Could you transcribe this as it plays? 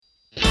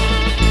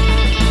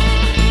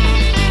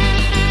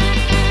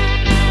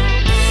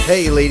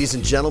Hey, ladies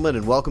and gentlemen,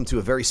 and welcome to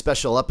a very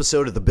special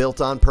episode of the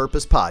Built on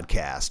Purpose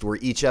podcast, where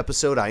each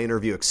episode I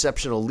interview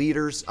exceptional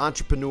leaders,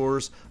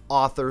 entrepreneurs,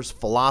 authors,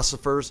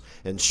 philosophers,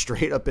 and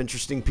straight up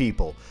interesting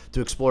people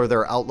to explore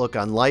their outlook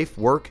on life,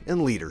 work,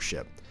 and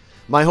leadership.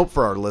 My hope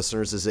for our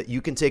listeners is that you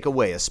can take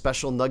away a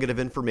special nugget of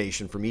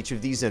information from each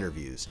of these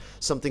interviews,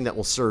 something that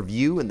will serve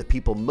you and the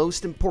people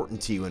most important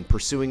to you in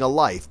pursuing a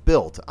life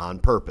built on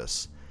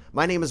purpose.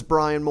 My name is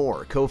Brian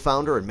Moore,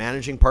 co-founder and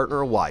managing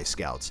partner of Y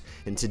Scouts,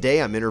 and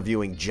today I'm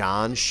interviewing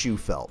John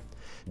Shufelt.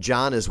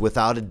 John is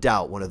without a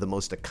doubt one of the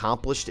most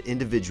accomplished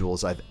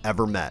individuals I've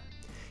ever met.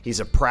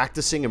 He's a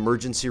practicing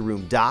emergency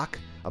room doc,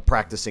 a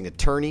practicing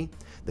attorney,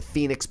 the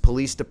Phoenix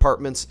Police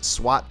Department's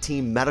SWAT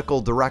team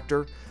medical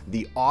director,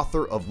 the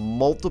author of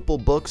multiple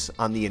books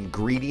on the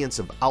ingredients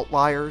of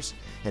outliers,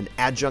 an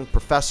adjunct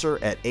professor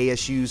at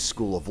ASU's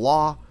School of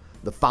Law,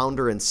 the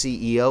founder and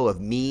CEO of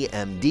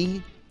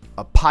MeMD,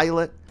 a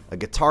pilot, a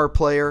guitar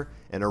player,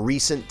 and a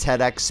recent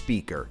TEDx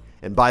speaker.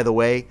 And by the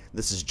way,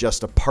 this is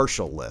just a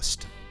partial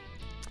list.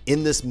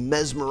 In this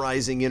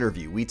mesmerizing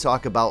interview, we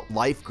talk about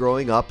life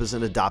growing up as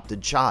an adopted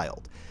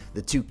child,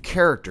 the two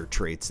character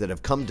traits that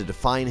have come to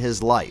define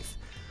his life,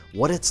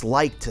 what it's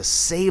like to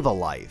save a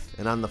life,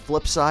 and on the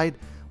flip side,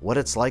 what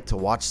it's like to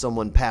watch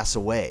someone pass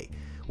away.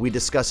 We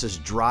discuss his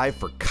drive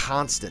for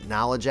constant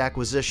knowledge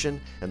acquisition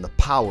and the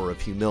power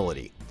of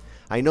humility.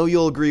 I know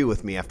you'll agree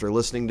with me after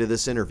listening to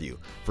this interview.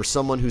 For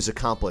someone who's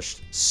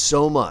accomplished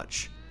so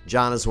much,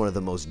 John is one of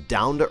the most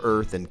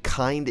down-to-earth and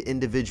kind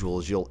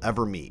individuals you'll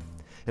ever meet.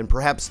 And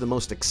perhaps the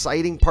most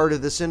exciting part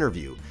of this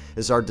interview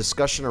is our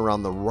discussion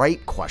around the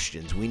right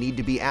questions we need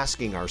to be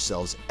asking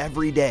ourselves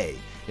every day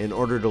in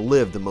order to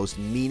live the most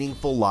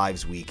meaningful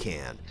lives we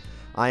can.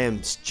 I am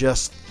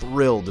just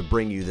thrilled to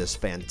bring you this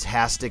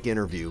fantastic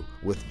interview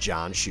with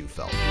John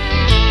Shufelt.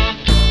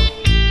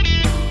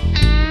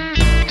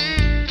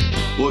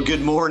 Well,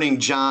 good morning,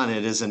 John.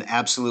 It is an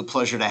absolute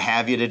pleasure to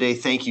have you today.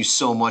 Thank you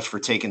so much for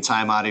taking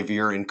time out of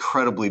your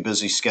incredibly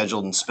busy schedule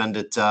and spend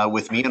it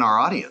with me and our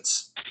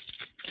audience.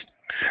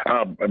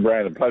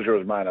 Brian, the pleasure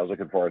was mine. I was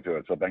looking forward to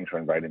it. So thanks for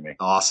inviting me.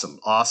 Awesome.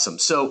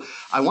 So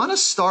I want to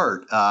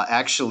start,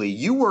 actually,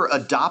 you were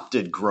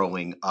adopted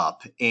growing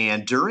up,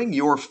 and during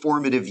your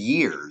formative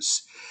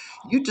years,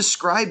 you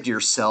described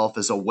yourself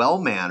as a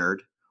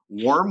well-mannered,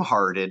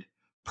 warm-hearted,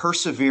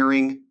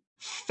 persevering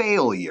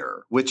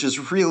failure, which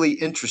is really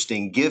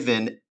interesting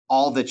given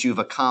all that you've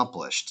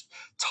accomplished.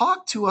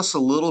 Talk to us a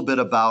little bit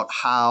about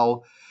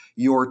how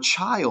your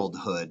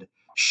childhood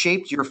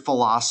shaped your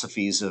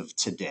philosophies of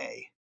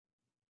today.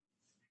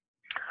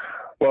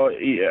 Well,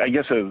 I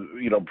guess,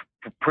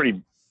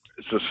 pretty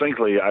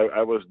succinctly,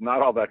 I was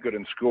not all that good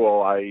in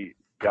school. I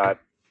got,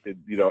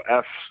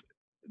 F's,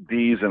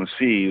 D's, and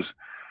C's.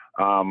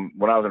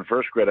 When I was in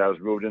first grade, I was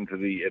moved into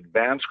the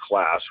advanced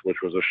class, which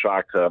was a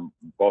shock to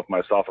both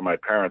myself and my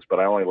parents, but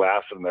I only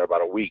lasted in there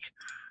about a week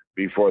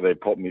before they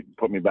put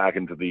me back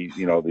into the,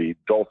 the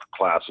adult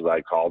class, as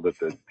I called it,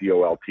 the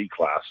DOLT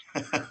class.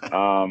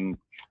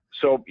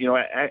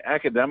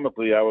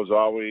 Academically, I was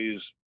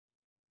always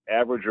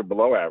average or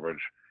below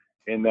average.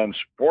 And then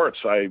sports,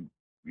 I,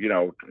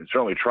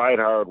 certainly tried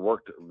hard,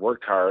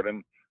 worked hard,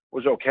 and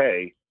was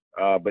okay,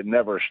 but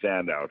never a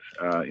standout.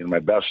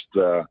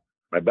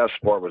 My best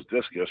sport was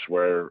discus,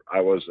 where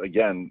I was,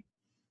 again,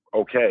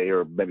 okay,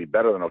 or maybe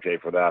better than okay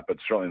for that, but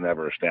certainly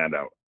never a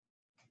standout.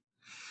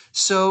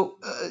 So,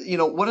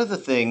 one of the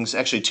things,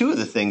 actually two of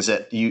the things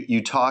that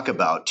you talk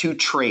about, two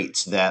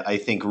traits that I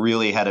think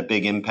really had a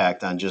big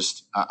impact on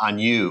on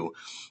you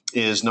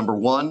is, number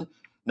one,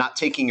 not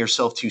taking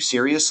yourself too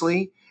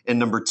seriously, and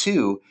number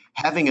two,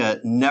 having a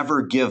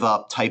never give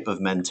up type of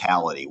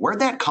mentality. Where'd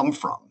that come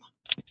from?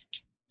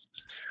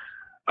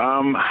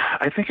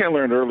 I think I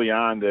learned early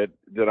on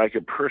that I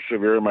could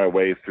persevere my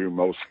way through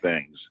most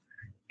things.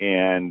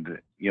 And,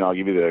 I'll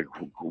give you the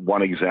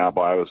one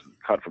example. I was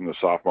cut from the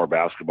sophomore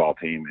basketball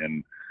team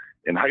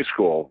in high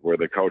school, where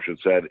the coach had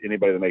said,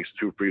 anybody that makes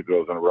 2 free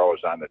throws in a row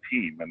is on the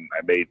team. And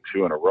I made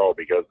 2 in a row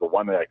because the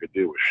one thing I could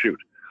do was shoot.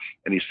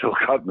 And he still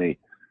cut me.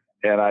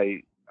 And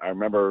I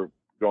remember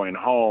going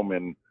home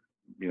and,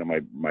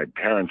 my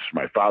parents,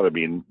 my father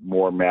being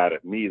more mad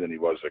at me than he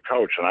was the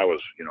coach. And I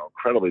was,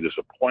 incredibly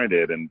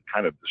disappointed and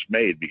kind of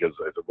dismayed, because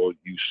I said, well,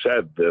 you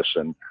said this.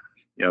 And,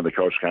 the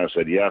coach kind of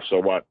said, yeah, so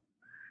what?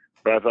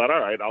 But I thought, all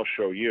right, I'll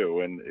show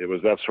you. And it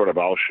was that sort of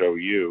I'll show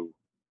you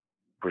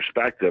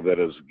perspective that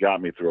has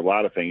got me through a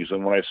lot of things.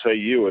 And when I say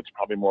you, it's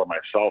probably more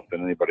myself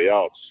than anybody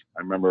else.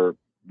 I remember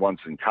once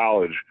in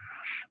college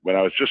when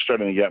I was just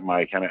starting to get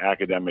my kind of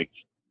academic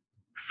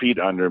feet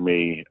under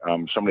me,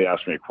 somebody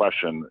asked me a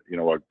question,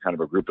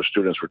 a group of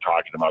students were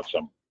talking about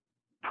some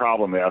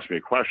problem. They asked me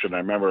a question. I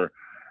remember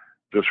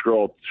this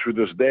girl, to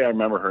this day, I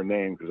remember her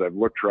name because I've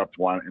looked her up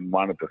and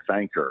wanted to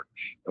thank her.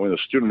 And when the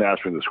student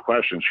asked me this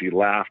question, she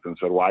laughed and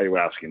said, why are you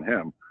asking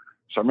him?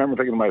 So I remember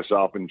thinking to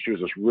myself, and she was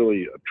this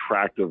really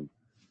attractive,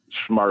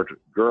 smart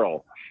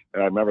girl.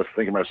 And I remember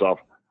thinking to myself,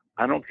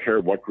 I don't care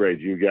what grade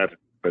you get,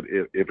 but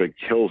if it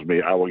kills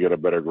me, I will get a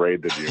better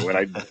grade than you. And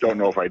I don't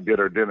know if I did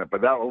or didn't,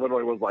 but that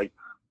literally was like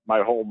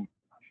my whole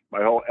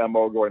my whole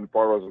MO going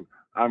forward was,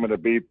 I'm going to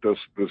beat this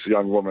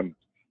young woman.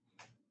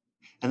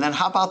 And then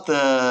how about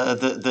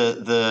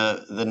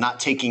the not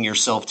taking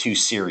yourself too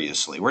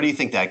seriously? Where do you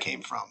think that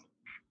came from?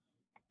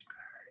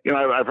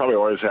 I probably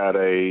always had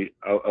a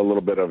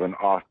little bit of an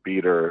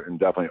offbeat and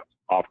definitely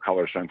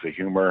off-color sense of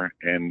humor.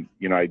 And,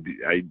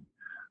 I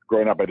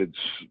growing up, I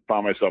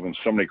found myself in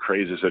so many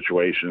crazy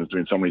situations,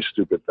 doing so many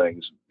stupid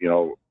things,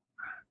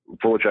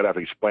 for which I'd have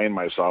to explain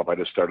myself. I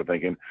just started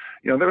thinking,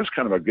 there was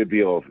kind of a good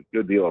deal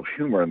of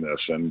humor in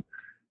this. And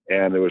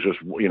it was just,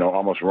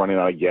 almost running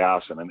out of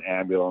gas in an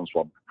ambulance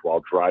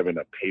while driving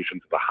a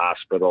patient to the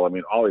hospital. I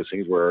mean, all these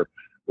things where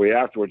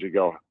afterwards you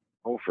go,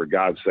 oh, for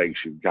God's sakes,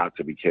 you've got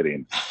to be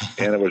kidding.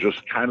 And it was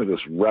just kind of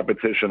this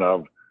repetition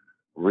of,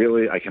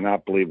 really, I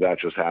cannot believe that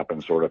just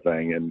happened sort of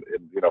thing. And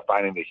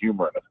finding the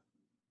humor in it.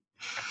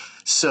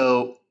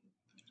 So,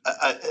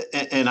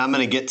 and I'm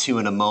going to get to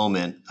in a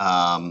moment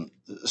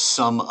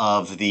some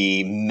of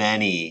the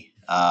many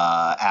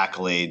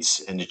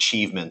accolades and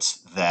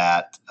achievements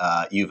that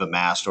you've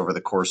amassed over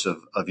the course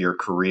of your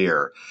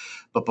career.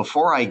 But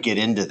before I get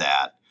into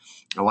that,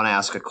 I want to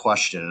ask a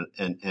question,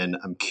 and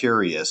I'm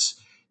curious.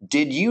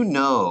 Did you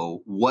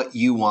know what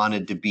you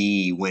wanted to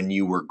be when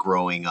you were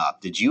growing up?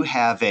 Did you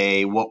have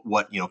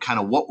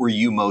what were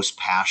you most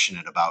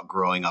passionate about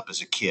growing up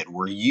as a kid?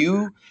 Were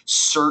you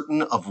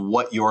certain of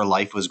what your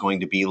life was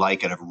going to be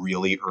like at a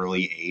really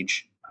early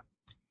age?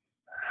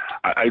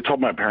 I told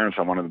my parents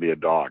I wanted to be a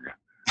dog.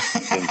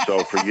 And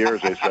so for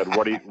years they said,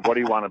 what do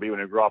you want to be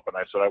when you grow up? And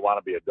I said, I want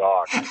to be a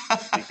dog.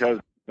 Because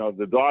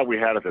the dog we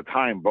had at the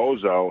time,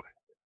 Bozo,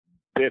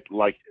 bit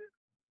like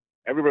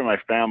everybody in my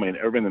family and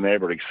everybody in the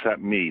neighborhood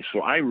except me. So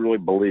I really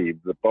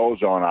believed that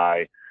Bozo and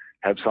I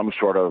had some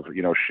sort of,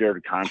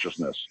 shared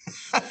consciousness.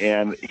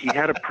 And he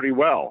had it pretty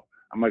well.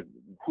 I'm like,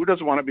 who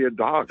doesn't want to be a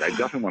dog? I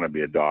definitely want to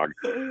be a dog.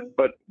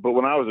 But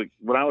when I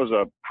was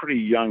a pretty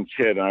young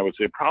kid, and I would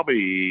say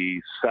probably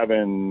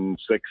 7,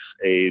 6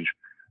 age,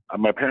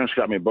 my parents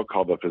got me a book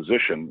called The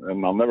Physician,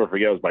 and I'll never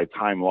forget, it was by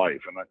Time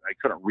Life. And I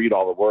couldn't read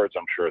all the words,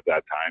 I'm sure, at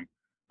that time.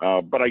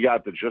 But I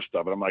got the gist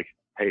of it. I'm like,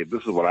 hey,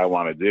 this is what I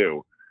want to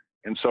do.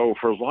 And so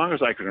for as long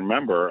as I could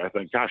remember, I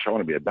think, gosh, I want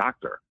to be a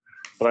doctor.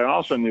 But I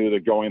also knew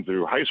that going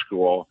through high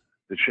school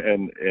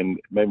and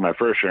maybe my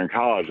first year in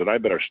college, that I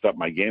better step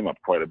my game up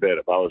quite a bit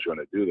if I was going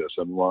to do this.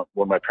 And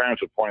when my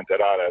parents would point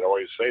that out, I'd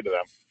always say to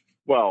them,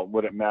 well,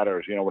 when it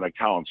matters, when it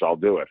counts, I'll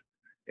do it.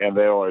 And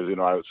they always,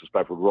 I would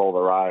suspect, would roll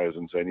their eyes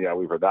and say, yeah,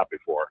 we've heard that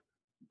before.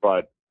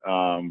 But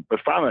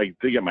finally I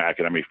did get my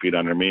academic feet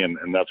under me, and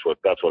that's what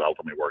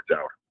ultimately worked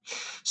out.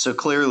 So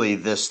clearly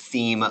this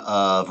theme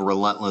of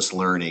relentless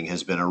learning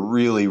has been a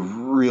really,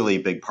 really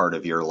big part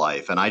of your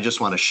life. And I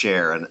just want to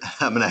share, and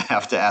I'm going to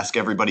have to ask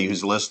everybody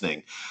who's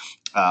listening,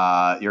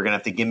 you're going to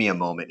have to give me a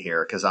moment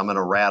here, because I'm going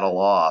to rattle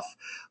off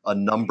a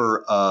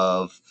number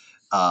of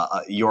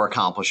your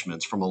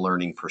accomplishments from a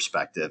learning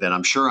perspective. And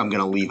I'm sure I'm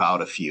going to leave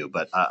out a few,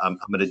 but I'm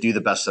going to do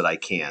the best that I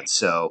can.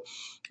 So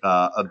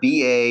a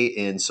BA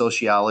in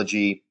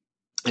sociology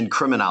and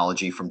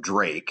criminology from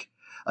Drake,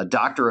 a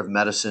doctor of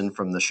medicine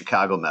from the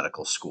Chicago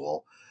Medical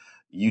School.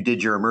 You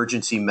did your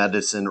emergency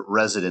medicine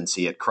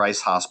residency at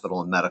Christ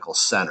Hospital and Medical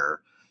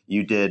Center.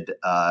 You did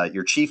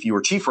you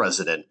were chief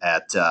resident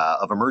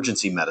of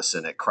emergency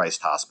medicine at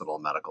Christ Hospital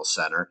and Medical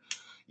Center.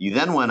 You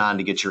then went on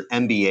to get your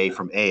MBA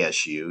from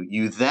ASU.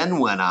 You then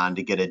went on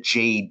to get a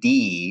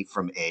JD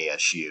from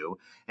ASU.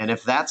 And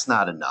if that's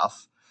not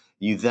enough,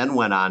 you then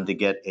went on to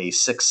get a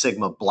Six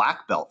Sigma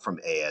black belt from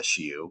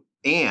ASU.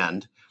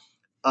 And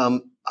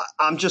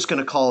I'm just going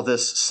to call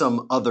this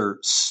some other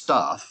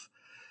stuff.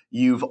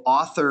 You've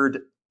authored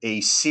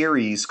a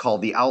series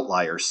called the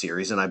Outlier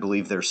Series, and I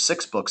believe there's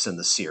 6 books in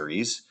the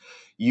series.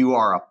 You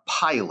are a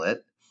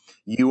pilot.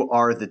 You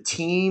are the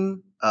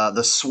team,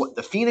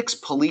 the Phoenix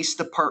Police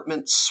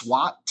Department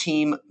SWAT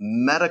team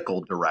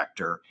medical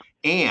director.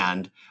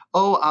 And,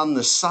 on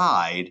the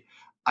side,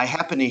 I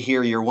happen to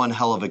hear you're one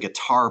hell of a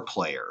guitar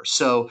player.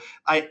 So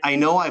I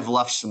know I've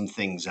left some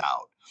things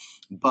out,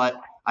 but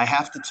I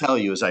have to tell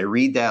you, as I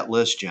read that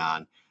list,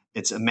 John,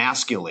 it's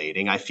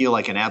emasculating. I feel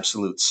like an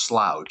absolute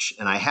slouch.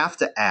 And I have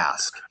to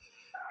ask,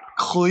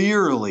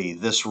 clearly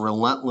this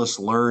relentless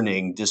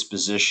learning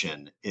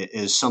disposition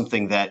is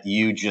something that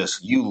you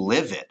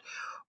live it.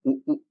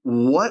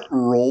 What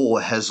role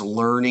has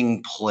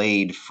learning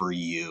played for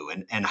you,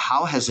 and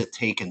how has it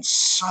taken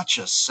such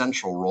a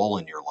central role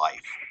in your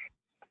life?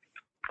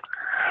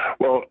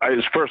 Well,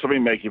 first, let me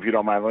make a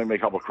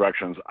couple of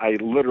corrections. I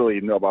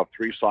literally know about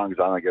 3 songs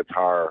on the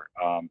guitar.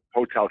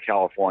 Hotel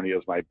California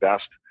is my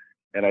best,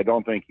 and I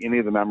don't think any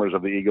of the members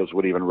of the Eagles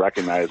would even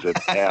recognize it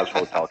as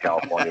Hotel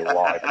California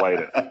while I played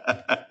it.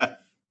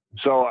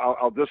 So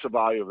I'll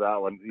disavow you of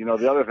that one.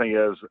 The other thing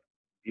is,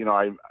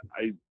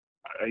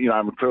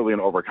 I'm clearly an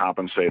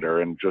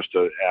overcompensator, and just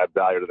to add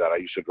value to that, I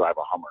used to drive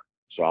a Hummer.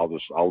 So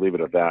I'll leave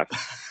it at that.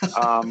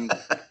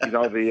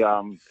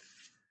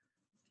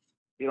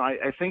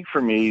 I think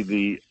for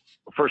me,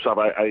 first off,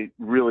 I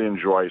really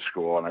enjoy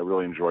school and I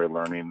really enjoy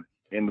learning.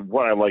 And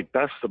what I like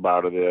best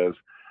about it is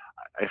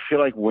I feel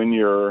like when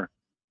you're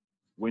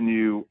when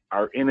you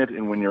are in it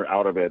and when you're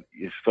out of it,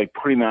 it's like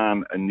putting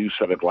on a new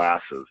set of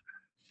glasses,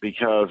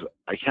 because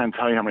I can't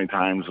tell you how many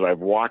times that I've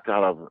walked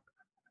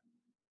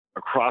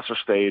across a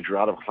stage or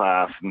out of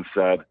class and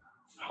said,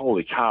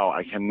 holy cow,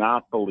 I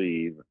cannot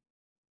believe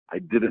I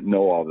didn't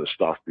know all this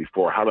stuff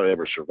before. How did I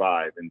ever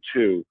survive? And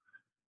two,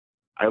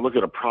 I look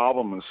at a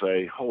problem and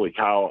say, holy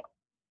cow,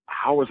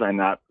 how was I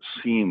not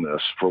seeing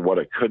this for what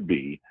it could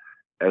be,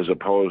 as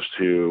opposed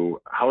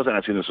to, how was I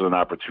not seeing this as an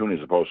opportunity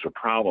as opposed to a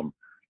problem?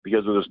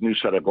 Because of this new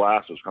set of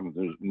glasses comes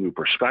a new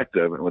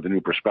perspective, and with a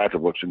new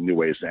perspective looks at new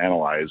ways to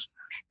analyze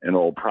an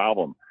old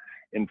problem.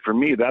 And for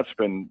me, that's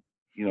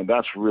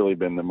really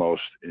been the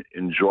most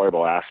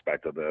enjoyable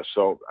aspect of this.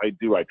 So I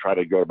try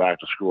to go back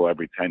to school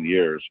every 10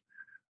 years.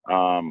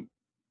 And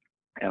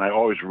I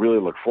always really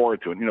look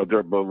forward to it.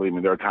 Believe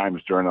me, there are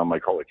times during I'm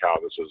like, holy cow,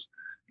 this is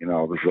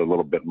a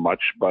little bit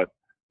much, but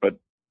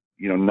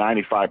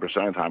 95% of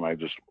the time I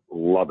just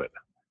love it.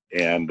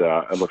 And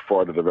I look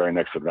forward to the very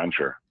next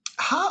adventure.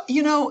 How,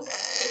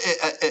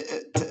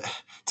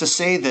 to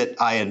say that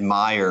I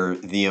admire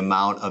the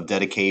amount of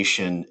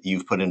dedication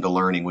you've put into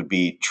learning would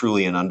be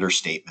truly an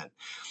understatement.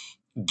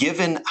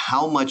 Given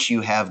how much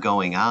you have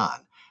going on,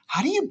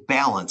 how do you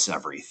balance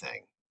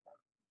everything?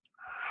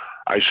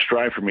 I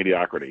strive for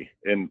mediocrity,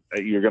 and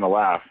you're going to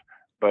laugh,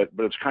 but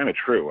it's kind of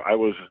true.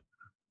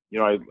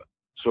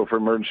 So for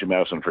emergency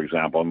medicine, for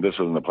example, and this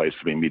isn't the place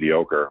to be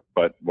mediocre,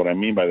 but what I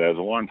mean by that is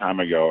a long time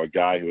ago, a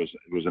guy who was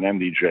an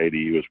MD-JD,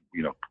 he was,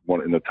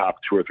 one in the top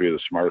 2 or 3 of the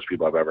smartest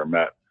people I've ever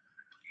met,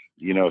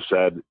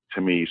 said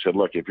to me, he said,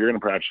 look, if you're going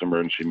to practice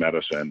emergency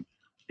medicine,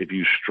 if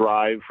you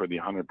strive for the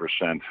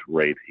 100%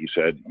 rate, he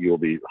said, you'll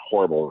be a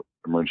horrible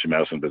emergency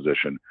medicine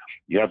physician.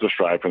 You have to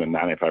strive for the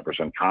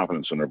 95%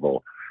 confidence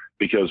interval,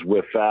 because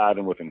with that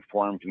and with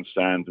informed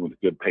consent and with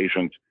good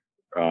patient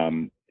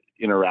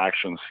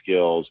interaction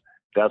skills,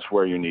 that's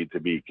where you need to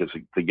be, because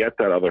to get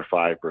that other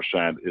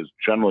 5% is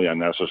generally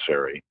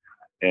unnecessary,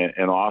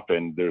 and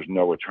often there's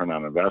no return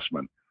on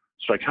investment.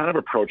 So I kind of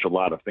approach a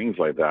lot of things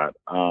like that.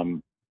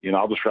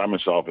 I'll describe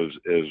myself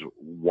as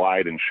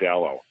wide and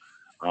shallow.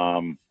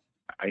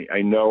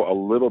 I know a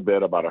little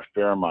bit about a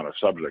fair amount of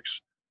subjects,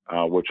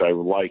 which I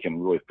like and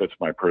really fits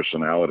my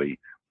personality.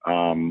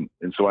 And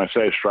so when I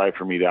say I strive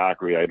for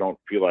mediocrity, I don't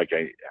feel like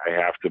I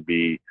have to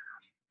be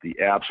the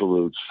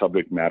absolute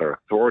subject matter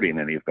authority in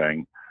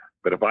anything.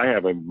 But if I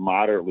have a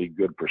moderately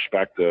good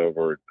perspective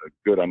or a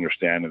good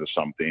understanding of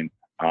something,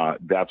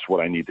 that's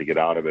what I need to get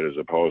out of it, as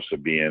opposed to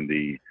being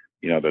the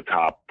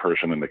top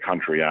person in the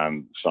country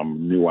on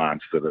some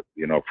nuance that,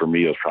 for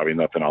me is probably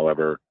nothing I'll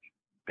ever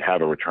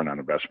have a return on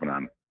investment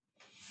on.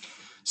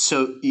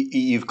 So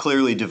you've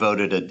clearly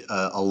devoted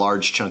a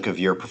large chunk of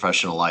your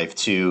professional life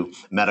to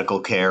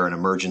medical care and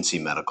emergency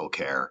medical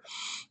care.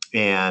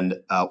 And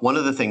one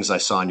of the things I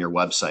saw on your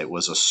website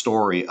was a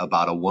story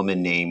about a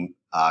woman named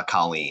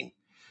Colleen,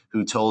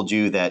 who told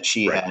you that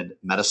she had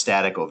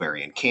metastatic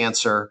ovarian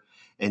cancer.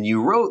 And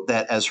you wrote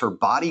that as her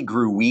body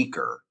grew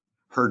weaker,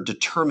 her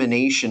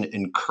determination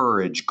and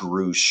courage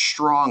grew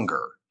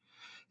stronger.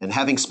 And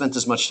having spent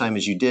as much time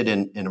as you did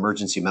in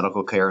emergency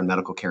medical care and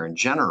medical care in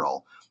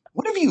general,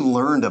 what have you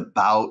learned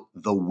about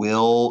the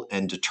will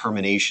and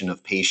determination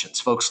of patients,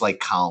 folks like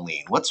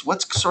Colleen? What's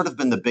sort of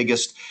been the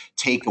biggest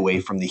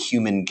takeaway from the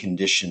human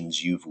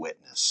conditions you've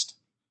witnessed?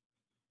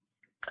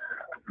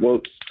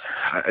 Well,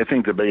 I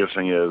think the biggest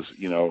thing is,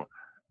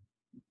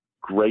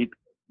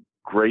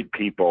 great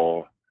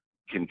people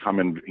can come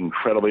in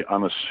incredibly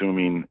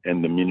unassuming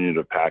and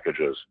diminutive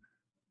packages.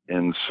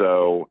 And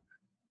so,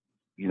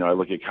 I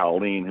look at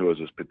Colleen, who is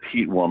this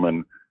petite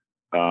woman,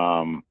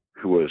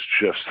 who was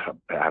just a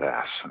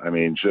badass. I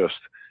mean, just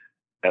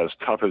as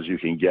tough as you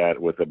can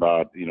get, with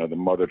about, the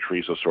Mother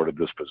Teresa sort of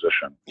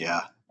disposition.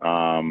 Yeah.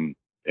 And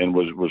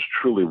was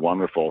truly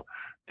wonderful.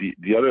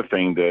 The other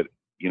thing that,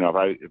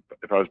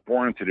 if I was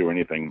born to do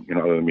anything,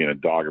 other than being a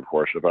dog, of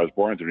course, if I was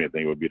born to do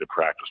anything, it would be to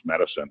practice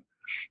medicine.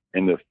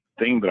 And the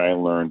thing that I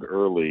learned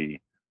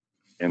early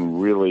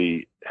and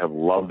really have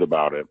loved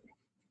about it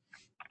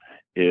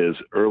is,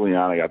 early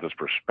on, I got this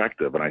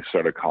perspective, and I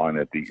started calling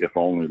it the if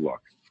only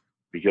look.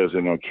 Because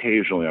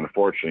occasionally,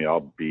 unfortunately,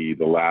 I'll be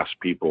the last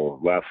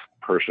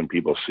person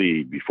people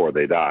see before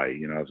they die,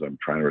 as I'm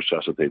trying to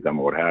resuscitate them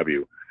or what have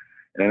you.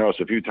 And I noticed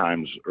a few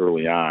times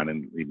early on,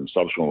 and even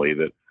subsequently,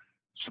 that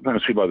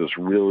sometimes people have this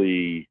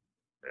really,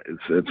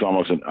 it's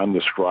almost an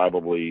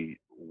indescribably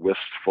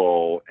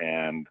wistful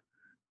and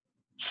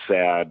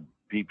sad,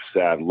 deep,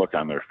 sad look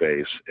on their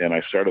face. And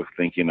I started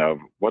thinking of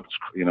what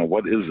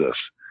is this?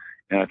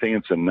 And I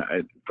think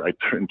I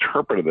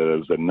interpreted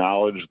it as the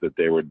knowledge that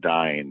they were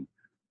dying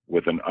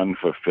with an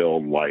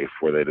unfulfilled life,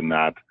 where they did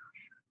not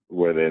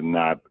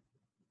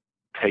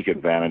take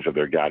advantage of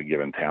their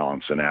God-given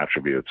talents and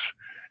attributes.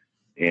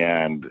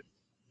 And,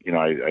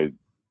 I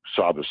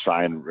saw the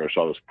sign, or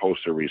saw this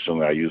poster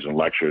recently I use in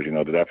lectures,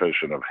 the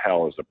definition of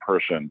hell is the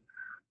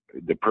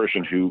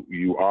person who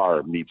you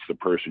are meets the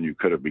person you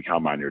could have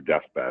become on your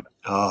deathbed.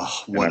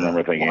 Oh, and I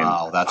remember thinking,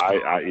 wow, that's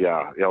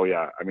yeah.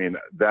 I mean,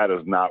 that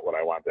is not what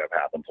I want to have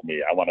happen to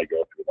me. I want to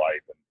go through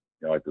life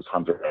like this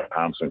Hunter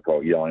Thompson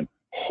quote yelling,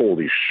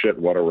 "Holy shit,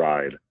 what a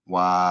ride."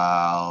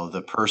 Wow.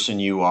 The person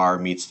you are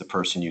meets the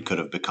person you could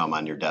have become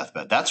on your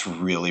deathbed. That's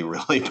really,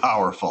 really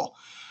powerful.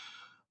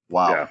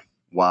 Wow. Yeah.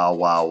 Wow,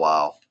 wow,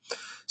 wow.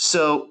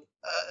 So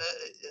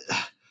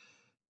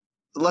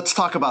let's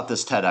talk about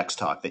this TEDx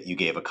talk that you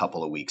gave a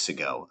couple of weeks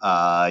ago.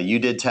 You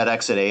did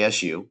TEDx at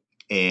ASU,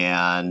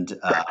 and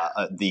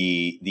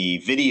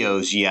the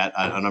videos yet,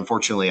 and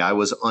unfortunately I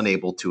was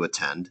unable to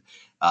attend,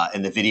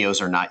 and the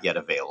videos are not yet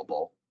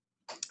available.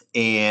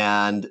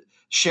 And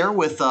share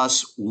with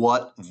us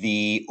what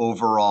the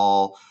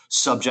overall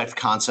subject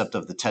concept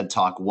of the TED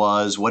Talk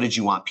was. What did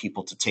you want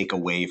people to take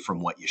away from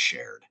what you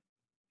shared?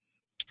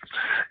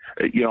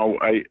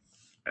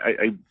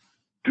 I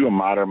do a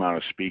moderate amount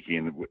of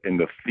speaking, and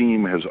the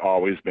theme has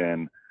always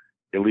been,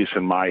 at least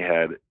in my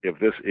head, if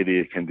this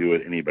idiot can do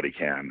it, anybody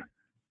can.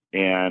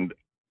 And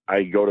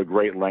I go to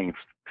great lengths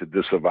to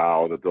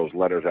disavow that those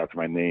letters after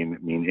my name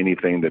mean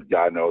anything, that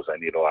God knows I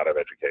need a lot of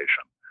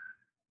education.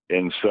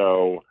 And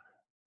so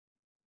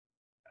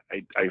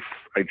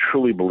I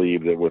truly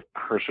believe that with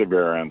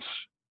perseverance,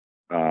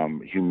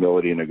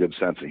 humility, and a good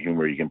sense of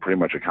humor, you can pretty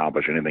much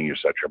accomplish anything you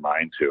set your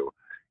mind to.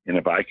 And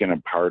if I can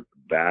impart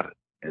that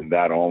and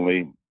that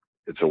only,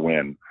 it's a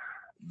win.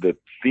 The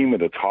theme of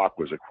the talk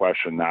was a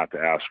question not to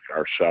ask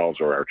ourselves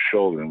or our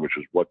children, which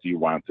is, what do you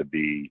want to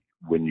be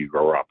when you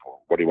grow up? Or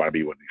what do you want to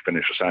be when you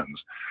finish a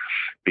sentence?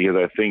 Because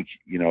I think,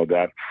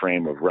 that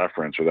frame of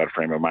reference or that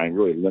frame of mind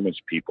really limits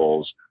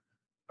people's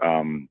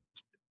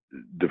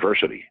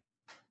diversity.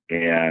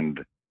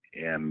 And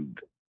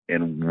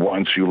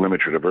once you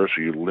limit your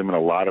diversity, you limit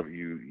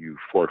you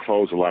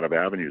foreclose a lot of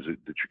avenues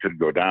that you could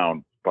go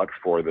down, but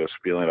for this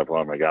feeling of,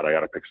 oh my God, I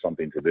got to pick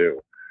something to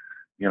do.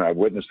 I've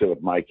witnessed it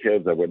with my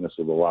kids. I've witnessed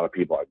it with a lot of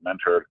people I've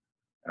mentored.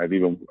 I've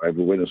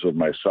witnessed it with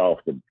myself.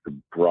 The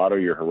broader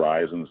your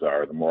horizons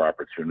are, the more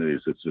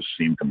opportunities that just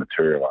seem to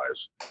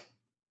materialize.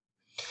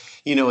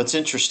 It's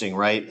interesting,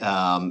 right?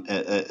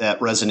 That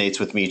resonates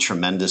with me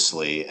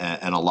tremendously,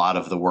 and a lot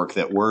of the work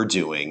that we're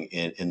doing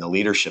in the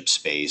leadership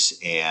space.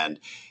 And,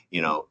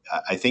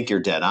 I think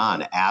you're dead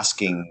on.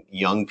 Asking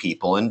young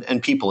people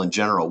and people in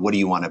general, what do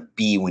you want to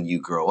be when you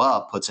grow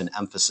up, puts an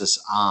emphasis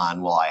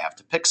on, well, I have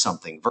to pick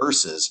something,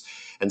 versus,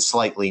 and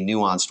slightly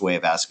nuanced way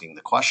of asking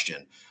the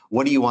question,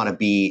 what do you want to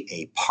be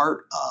a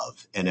part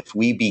of? And if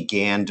we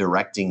began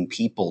directing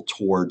people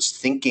towards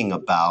thinking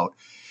about,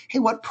 hey,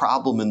 what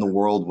problem in the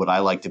world would I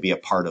like to be a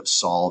part of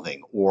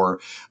solving? Or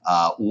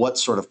what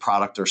sort of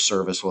product or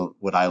service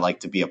would I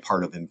like to be a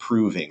part of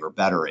improving or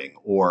bettering?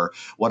 Or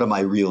what am I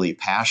really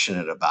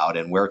passionate about?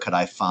 And where could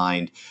I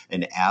find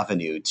an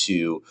avenue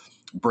to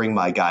bring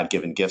my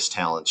God-given gifts,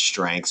 talents,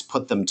 strengths,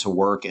 put them to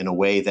work in a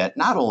way that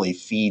not only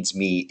feeds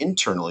me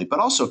internally, but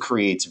also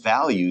creates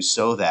value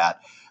so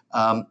that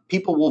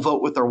people will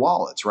vote with their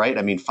wallets, right?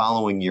 I mean,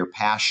 following your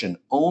passion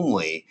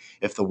only,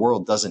 if the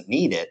world doesn't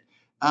need it,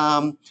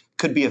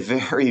 could be a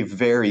very,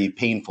 very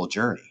painful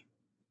journey.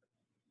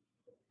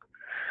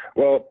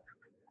 Well,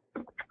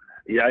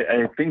 yeah,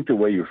 I think the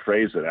way you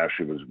phrased it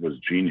actually was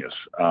genius,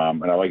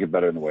 and I like it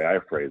better than the way I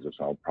phrased it,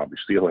 so I'll probably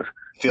steal it.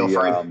 Feel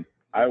free.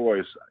 I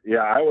always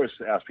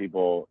ask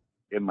people,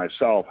 in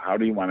myself, how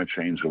do you want to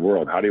change the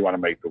world? How do you want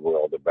to make the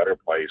world a better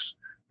place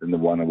than the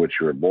one in which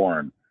you were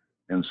born?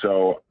 And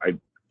so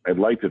I'd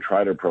like to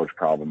try to approach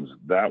problems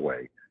that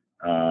way,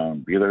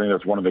 because I think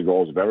that's one of the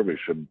goals of everybody.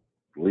 Should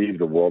leave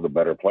the world a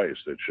better place.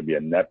 It should be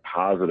a net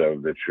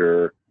positive that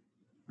your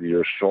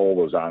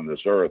soul is on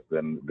this earth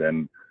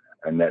than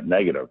a net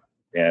negative.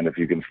 And if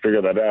you can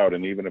figure that out,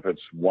 and even if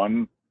it's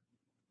one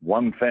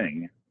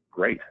thing,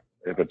 great.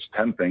 If it's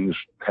 10 things,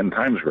 10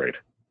 times great.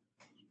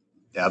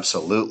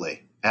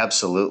 Absolutely.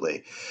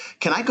 Absolutely.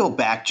 Can I go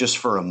back just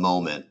for a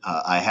moment?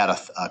 I had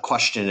a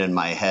question in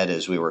my head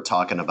as we were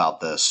talking about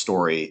the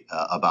story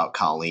about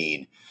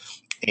Colleen,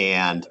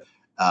 and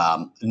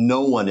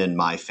no one in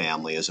my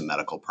family is a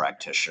medical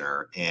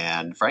practitioner.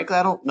 And frankly,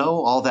 I don't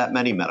know all that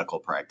many medical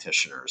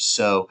practitioners.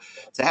 So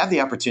to have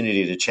the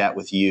opportunity to chat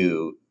with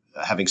you,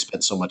 having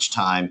spent so much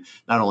time,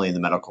 not only in the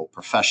medical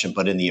profession,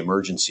 but in the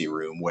emergency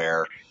room,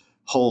 where,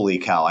 holy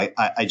cow, I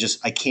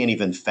can't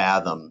even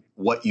fathom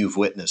what you've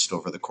witnessed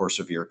over the course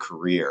of your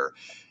career.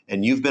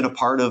 And you've been a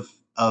part of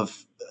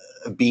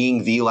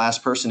being the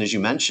last person, as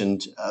you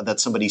mentioned, that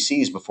somebody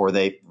sees before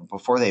they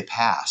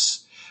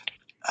pass.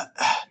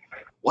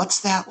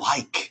 What's that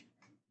like?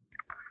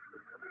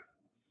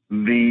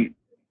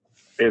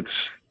 It's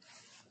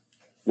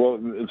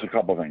a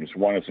couple of things.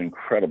 One, it's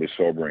incredibly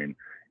sobering,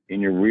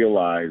 and you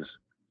realize,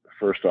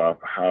 first off,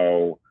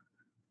 how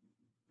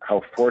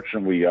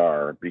fortunate we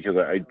are, because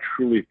I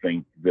truly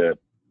think that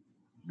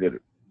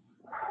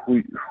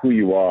who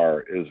you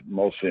are is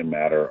mostly a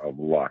matter of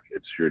luck.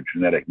 It's your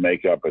genetic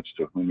makeup. It's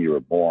to whom you were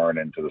born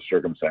and to the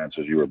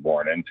circumstances you were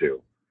born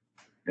into.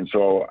 And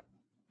so,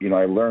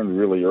 I learned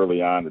really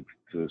early on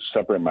to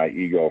separate my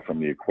ego from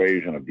the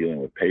equation of dealing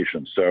with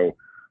patients. So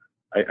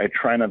I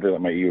try not to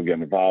let my ego get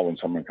involved when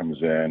someone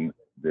comes in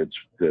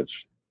that's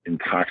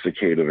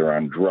intoxicated or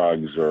on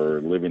drugs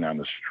or living on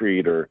the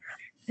street, or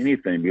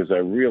anything, because I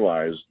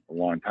realized a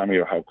long time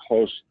ago how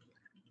close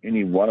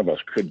any one of us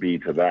could be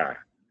to that.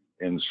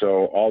 And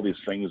so all these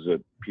things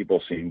that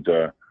people seem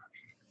to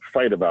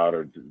fight about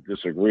or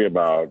disagree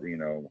about,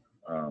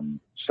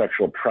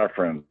 sexual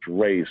preference,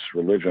 race,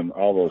 religion,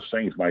 all those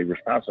things, my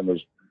response to them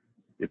was,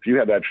 if you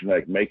had that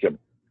genetic makeup,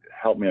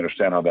 help me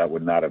understand how that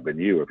would not have been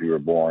you if you were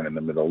born in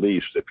the Middle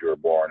East, if you were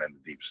born in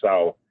the Deep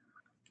South,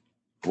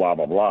 blah,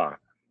 blah, blah.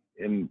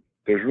 And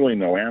there's really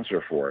no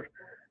answer for it.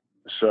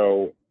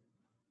 So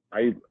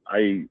I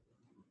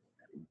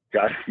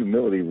got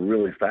humility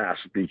really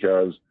fast,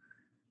 because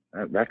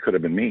that could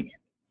have been me.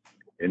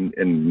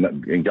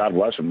 And God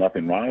bless them,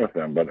 nothing wrong with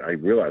them. But I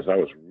realized I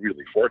was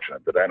really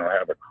fortunate that I don't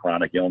have a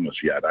chronic illness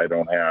yet. I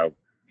don't have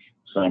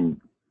some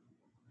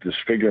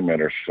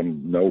disfigurement or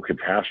no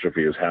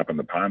catastrophe has happened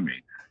upon me.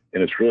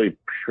 And it's really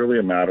purely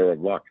a matter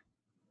of luck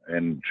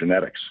and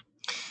genetics.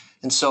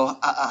 And so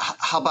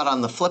how about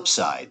on the flip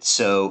side?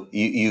 So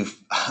you've,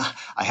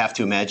 I have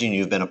to imagine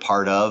you've been a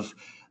part of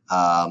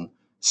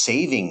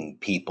saving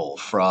people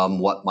from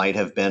what might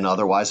have been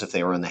otherwise, if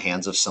they were in the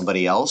hands of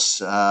somebody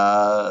else,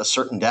 a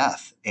certain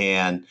death.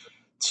 And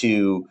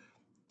to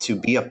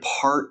be a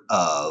part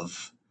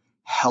of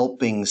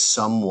helping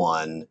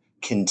someone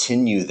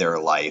continue their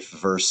life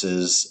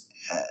versus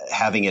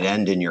having it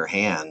end in your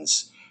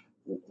hands,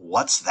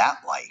 what's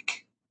that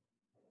like?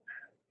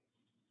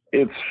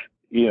 It's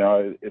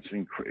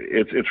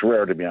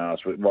rare, to be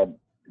honest with you. Well,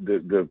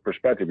 the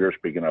perspective you're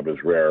speaking of is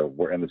rare,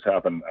 and it's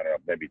happened, I don't know,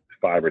 maybe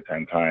 5 or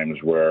 10 times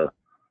where,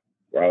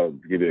 I'll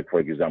give you a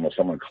quick example.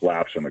 Someone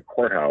collapsed in the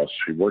courthouse.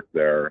 She worked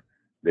there.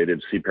 They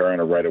did CPR on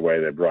her right away.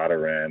 They brought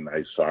her in.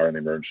 I saw her in the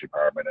emergency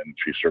department, and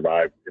she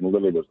survived and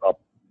literally was up,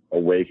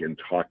 awake, and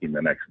talking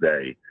the next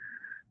day.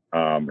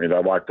 And I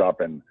walked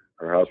up, and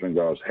her husband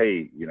goes,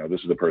 "Hey,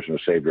 this is the person who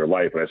saved your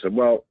life." And I said,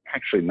 "Well,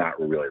 actually not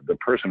really. The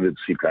person who did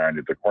CPR and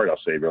did the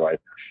courthouse saved your life.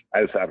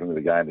 I just happened to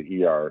be the guy in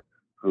the ER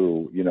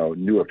who,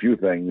 knew a few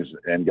things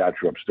and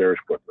got you upstairs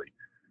quickly."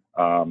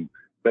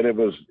 But it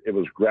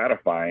was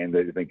gratifying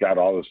that they got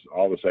all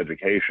this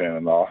education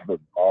and all that,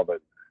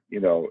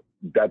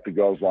 that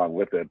goes along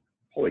with it.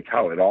 Holy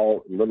cow, it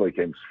all literally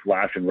came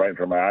flashing right in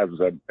front of my eyes and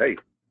said, "Hey,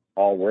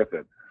 all worth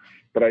it."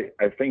 But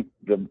I think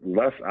the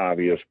less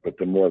obvious, but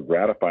the more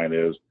gratifying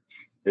is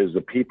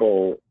the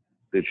people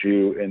that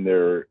you, in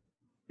their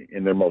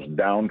most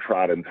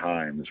downtrodden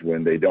times,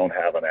 when they don't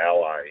have an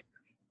ally,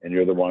 and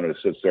you're the one who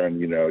sits there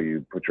and,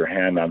 you put your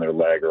hand on their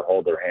leg or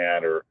hold their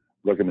hand or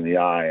look them in the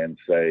eye and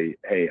say,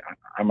 "Hey,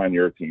 I'm on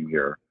your team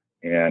here,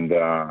 and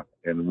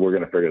we're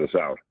going to figure this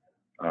out.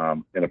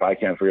 And if I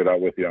can't figure it out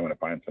with you, I'm going to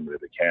find somebody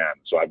that can.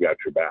 So I've got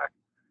your back."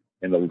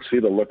 And to see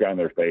the look on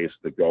their face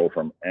that go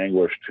from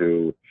anguish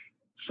to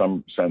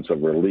some sense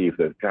of relief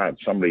that, God,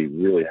 somebody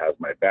really has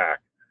my back,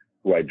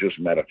 who I just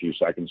met a few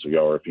seconds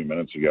ago or a few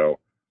minutes ago,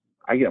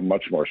 I get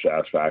much more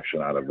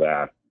satisfaction out of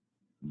that.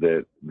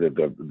 The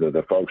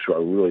folks who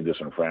are really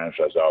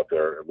disenfranchised out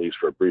there, at least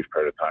for a brief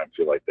period of time,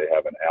 feel like they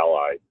have an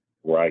ally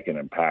where I can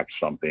impact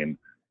something,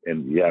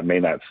 and it may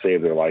not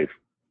save their life,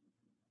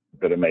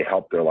 but it may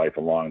help their life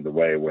along the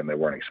way when they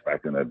weren't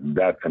expecting it.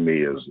 That to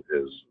me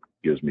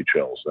gives me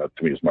chills. That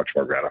to me is much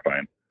more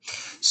gratifying.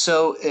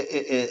 So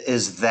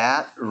is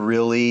that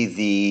really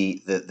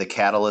the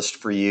catalyst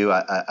for you?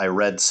 I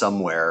read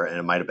somewhere, and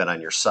it might have been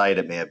on your site,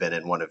 it may have been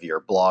in one of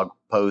your blog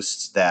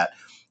posts, that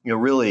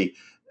really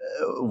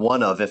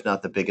one of, if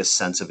not the biggest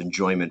sense of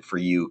enjoyment for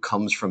you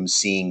comes from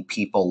seeing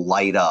people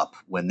light up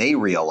when they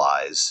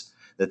realize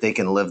that they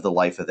can live the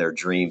life of their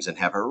dreams and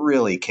have a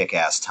really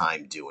kick-ass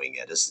time doing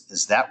it.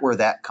 Is that where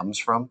that comes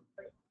from?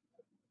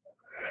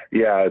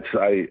 Yeah,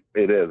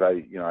 it is.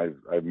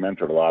 I've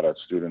mentored a lot of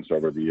students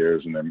over the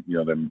years, and then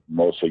they're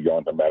mostly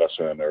going to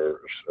medicine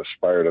or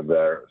aspire to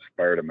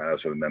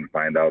medicine, and then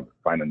find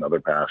another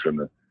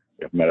passion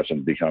if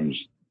medicine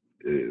doesn't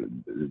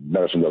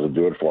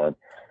do it for them.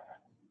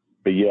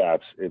 But yeah,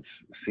 it's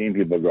seeing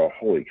people go,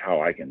 "Holy cow,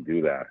 I can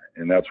do that,"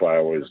 and that's why I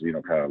always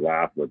kind of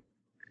laugh with,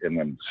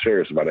 and I'm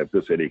serious about it. If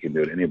this idiot can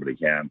do it, anybody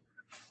can,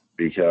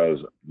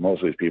 because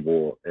most of these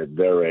people at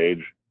their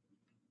age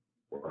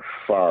were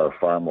far,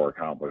 far more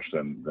accomplished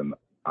than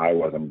I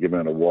was. I'm giving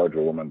an award to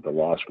a woman at the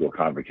law school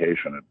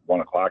convocation at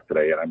 1:00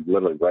 today, and I'm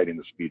literally writing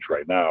the speech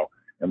right now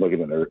and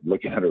looking at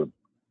her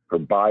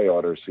bio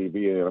at her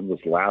CV, and I'm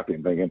just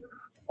laughing, thinking,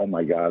 "Oh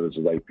my God, this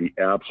is like the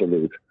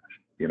absolute,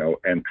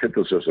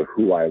 antithesis of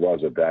who I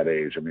was at that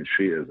age." I mean,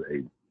 she is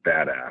a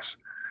badass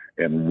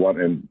and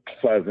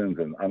pleasant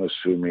and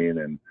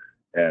unassuming,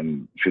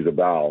 and she's a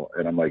doll.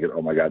 And I'm like,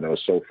 oh my God, that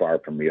was so far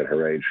from me at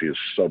her age. She is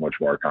so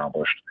much more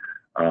accomplished.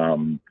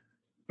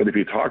 But if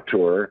you talk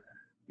to her,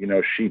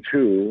 she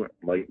too,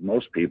 like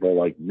most people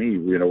like me,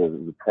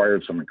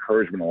 required some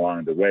encouragement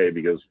along the way,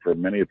 because for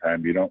many a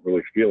time you don't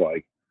really feel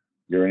like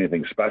you're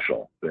anything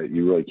special, that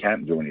you really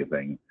can't do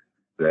anything,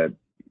 that,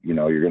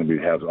 you're going to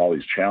have all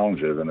these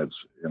challenges. And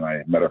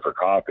I met her for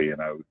coffee,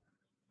 and I was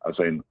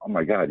saying, "Oh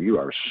my God, you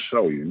are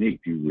so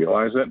unique. Do you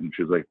realize it?" And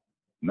she's like,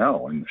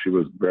 "No." And she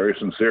was very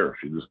sincere.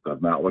 She just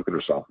does not look at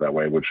herself that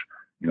way, which,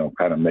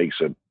 kind of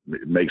makes it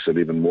it makes it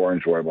even more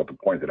enjoyable to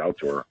point it out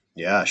to her.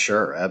 Yeah,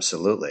 sure.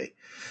 Absolutely.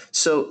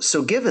 So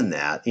given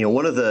that,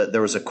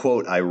 there was a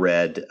quote I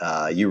read,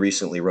 you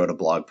recently wrote a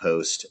blog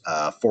post,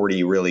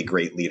 40 really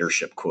great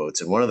leadership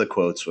quotes. And one of the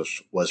quotes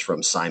was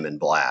from Simon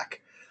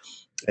Black.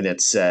 And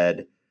it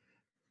said,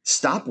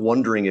 "Stop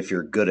wondering if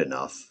you're good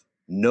enough.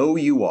 Know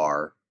you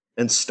are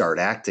and start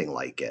acting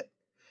like it."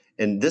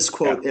 And this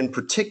quote in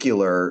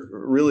particular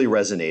really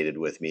resonated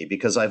with me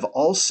because I've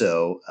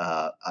also,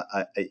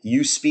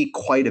 you speak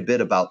quite a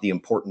bit about the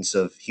importance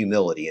of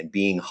humility and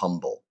being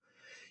humble.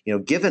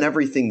 Given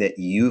everything that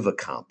you've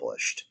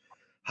accomplished,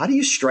 how do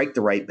you strike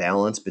the right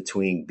balance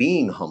between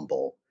being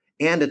humble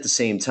and at the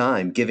same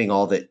time given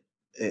all that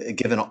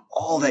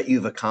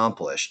you've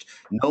accomplished,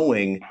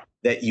 knowing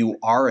that you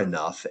are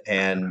enough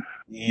and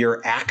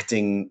you're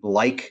acting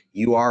like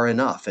you are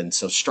enough? And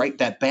so strike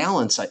that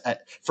balance,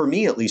 for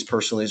me, at least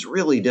personally, is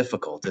really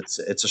difficult. It's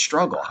a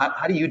struggle.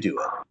 How do you do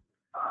it?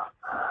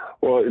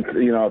 Well,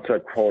 it's a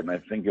quote, and I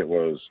think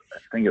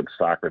it's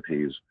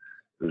Socrates.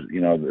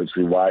 It's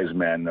the wise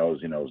man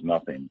knows he knows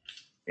nothing.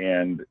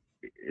 And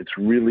it's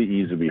really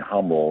easy to be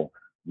humble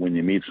when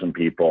you meet some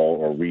people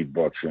or read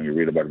books, and you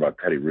read about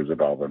Teddy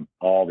Roosevelt and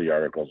all the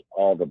articles,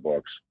 all the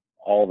books,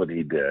 all that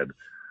he did.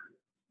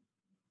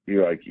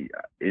 You're like,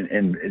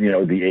 and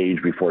the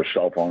age before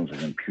cell phones and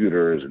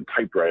computers and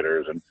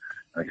typewriters, and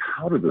like,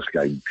 how did this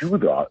guy do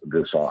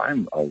this all?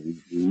 I'm a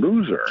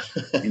loser,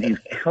 and he's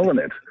killing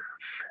it.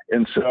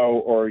 And so,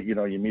 or you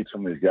meet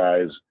some of these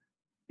guys.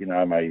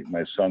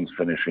 My son's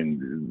finishing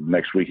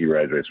next week. He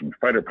graduates from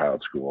fighter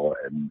pilot school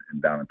and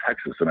down in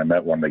Texas, and I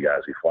met one of the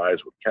guys. He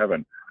flies with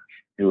Kevin,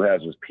 who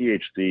has his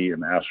PhD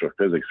in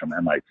astrophysics from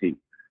MIT,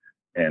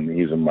 and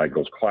he's in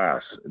Michael's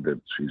class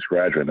that he's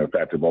graduating. In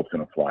fact, they're both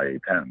going to fly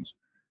A-10s.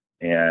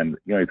 And,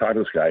 you talk to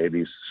this guy, and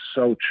he's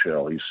so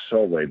chill. He's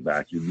so laid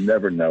back. You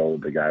never know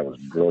the guy was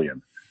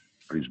brilliant,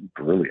 but he's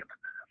brilliant.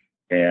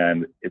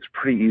 And it's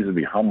pretty easy to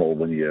be humble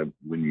when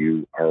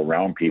you are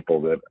around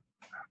people that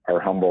are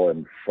humble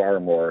and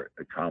far more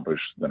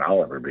accomplished than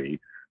I'll ever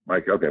be.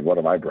 Like, okay, what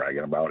am I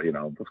bragging about?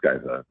 This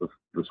guy's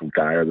this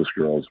guy or this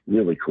girl is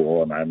really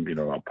cool, and I'm,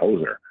 a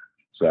poser.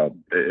 So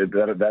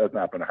that has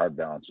not been a hard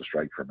balance to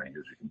strike for me, as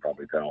you can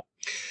probably tell.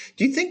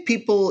 Do you think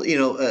people,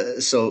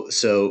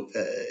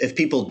 if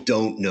people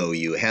don't know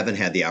you, haven't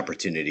had the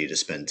opportunity to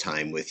spend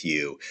time with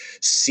you,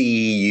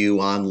 see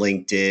you on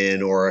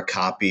LinkedIn or a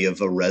copy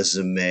of a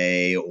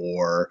resume,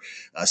 or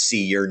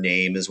see your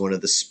name as one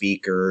of the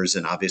speakers,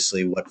 and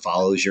obviously what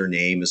follows your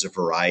name is a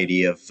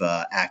variety of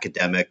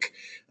academic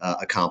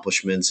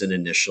accomplishments and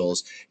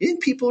initials, you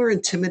think people are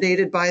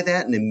intimidated by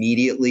that and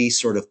immediately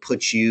sort of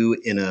put you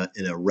in a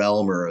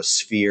realm or a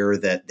sphere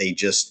that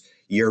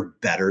you're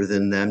better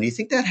than them? Do you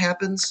think that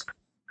happens?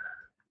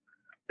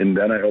 And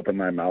then I open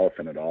my mouth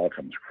and it all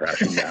comes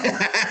crashing down.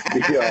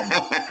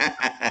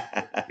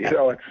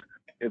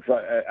 It's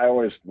like, I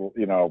always,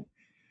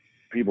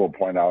 people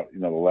point out,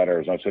 the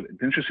letters. I said,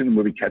 didn't you see the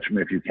movie Catch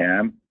Me If You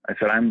Can? I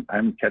said, I'm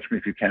Catch Me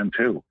If You Can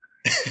too.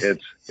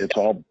 It's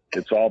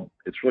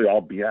really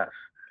all BS.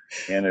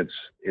 And it's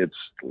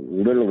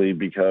literally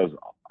because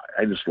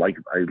I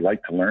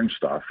like to learn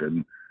stuff,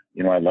 and,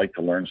 I like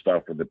to learn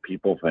stuff that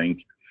people think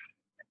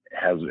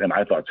has, and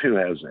I thought too,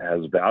 has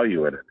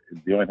value in it.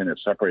 The only thing that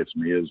separates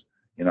me is,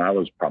 I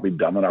was probably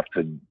dumb enough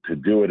to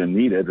do it and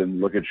need it.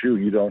 And look at you,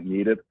 you don't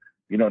need it.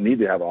 You don't need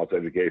to have all this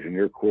education.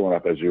 You're cool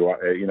enough as you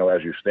are,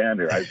 as you stand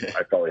here. I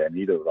felt like I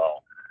needed it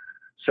all.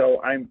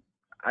 So I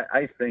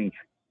think,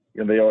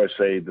 they always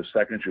say the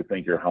second you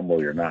think you're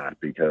humble, you're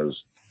not,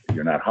 because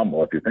you're not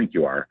humble if you think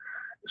you are.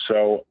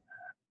 So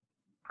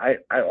I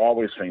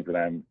always think that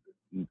I'm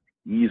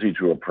easy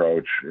to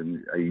approach,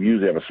 and I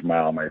usually have a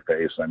smile on my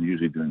face. I'm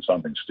usually doing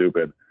something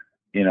stupid.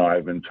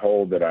 I've been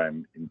told that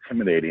I'm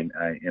intimidating,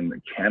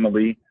 and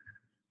candidly,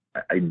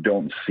 I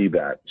don't see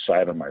that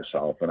side of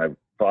myself. And I've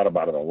thought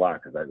about it a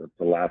lot, because that's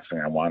the last thing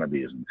I want to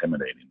be, is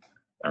intimidating.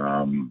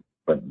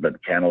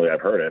 But candidly,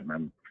 I've heard it, and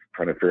I'm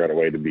trying to figure out a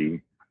way to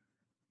be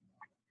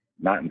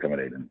not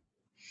intimidating.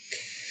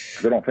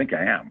 I don't think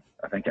I am.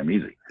 I think I'm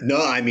easy. No,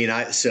 I mean,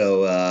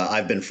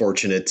 I've been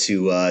fortunate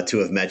to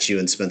have met you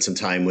and spent some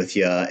time with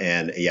you,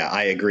 and yeah,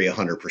 I agree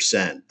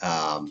 100%.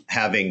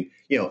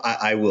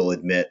 I will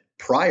admit,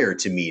 prior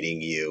to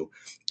meeting you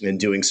and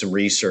doing some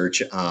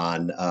research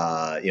on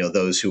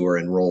those who were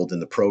enrolled in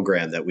the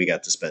program that we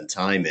got to spend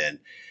time in,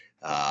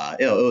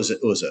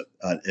 it was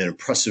an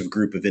impressive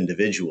group of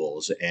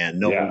individuals, and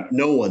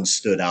no one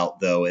stood out,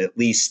 though, at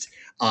least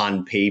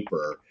on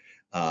paper,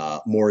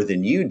 more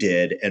than you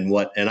did. And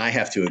I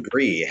have to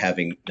agree,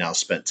 having now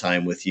spent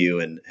time with you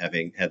and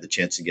having had the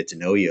chance to get to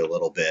know you a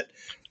little bit,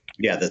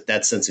 yeah,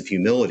 that sense of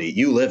humility,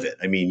 you live it.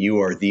 I mean, you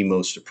are the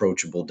most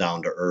approachable,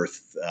 down to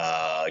earth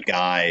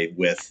guy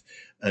with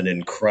an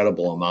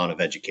incredible amount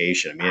of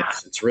education. I mean,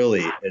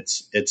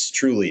 it's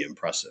truly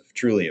impressive,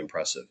 truly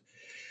impressive.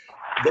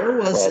 There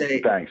was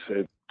thanks.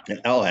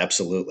 Oh,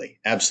 absolutely.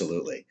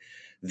 Absolutely.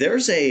 There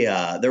was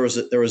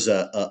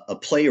a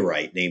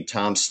playwright named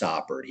Tom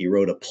Stoppard. He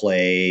wrote a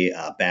play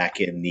back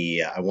in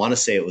the I want to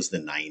say it was the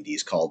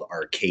 90s called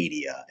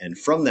Arcadia, and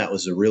from that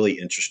was a really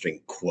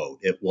interesting quote.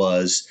 It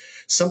was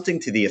something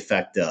to the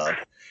effect of,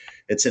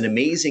 "It's an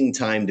amazing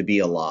time to be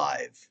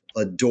alive.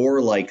 A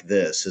door like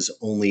this has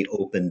only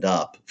opened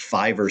up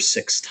 5 or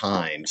 6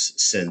 times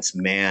since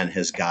man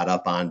has got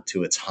up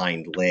onto its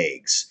hind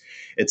legs.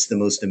 It's the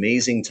most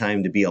amazing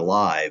time to be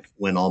alive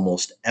when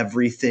almost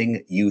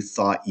everything you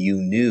thought you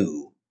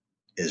knew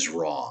is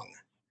wrong."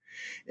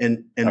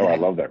 And I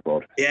love that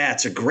quote. Yeah,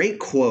 it's a great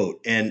quote.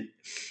 And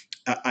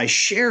I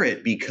share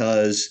it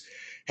because,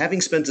 having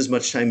spent as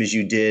much time as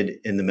you did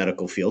in the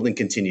medical field and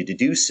continue to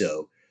do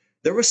so,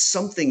 there was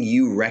something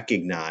you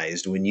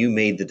recognized when you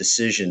made the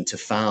decision to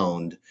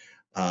found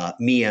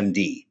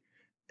MeMD.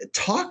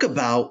 Talk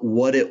about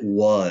what it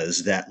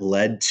was that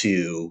led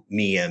to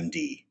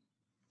MeMD.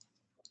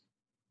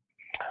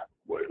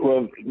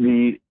 Well,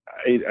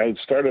 I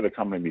started a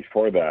company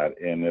before that,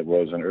 and it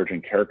was an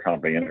urgent care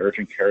company, and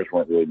urgent cares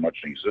weren't really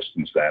much in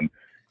existence then.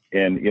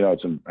 And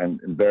I'm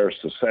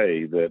embarrassed to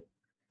say that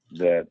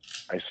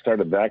I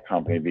started that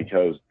company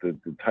because the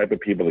type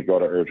of people that go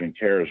to urgent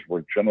cares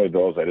were generally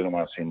those I didn't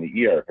want to see in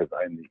the ER, because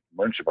in the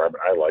emergency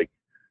department, I like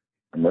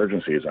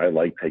emergencies. I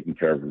like taking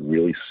care of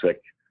really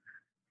sick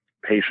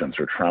patients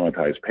or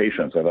traumatized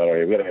patients. I thought,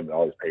 okay, we got to have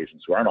all these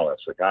patients who aren't all that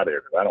sick out of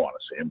here because I don't want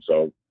to see them.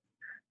 So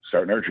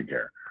start an urgent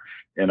care.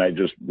 And I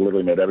just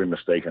literally made every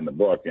mistake in the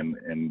book,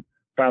 and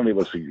finally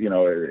was,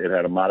 it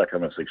had a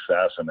modicum of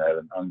success and had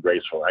an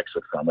ungraceful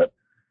exit from it.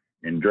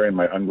 And during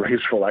my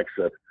ungraceful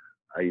exit,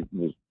 I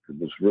was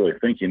really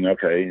thinking,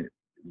 okay,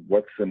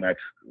 what's going to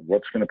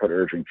put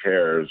urgent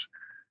cares,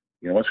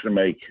 what's going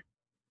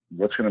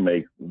to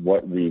make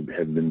what we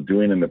had been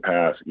doing in the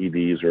past,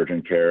 EDs,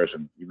 urgent cares,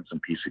 and even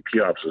some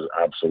PCP offices,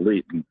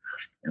 obsolete.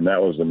 And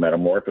that was the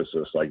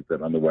metamorphosis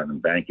that underwent in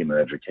banking and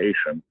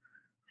education,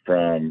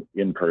 from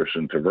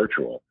in-person to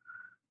virtual.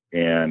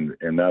 And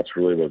that's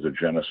really was the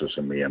genesis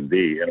of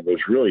MeMD. And it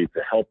was really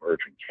to help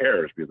urgent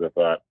cares, because I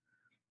thought,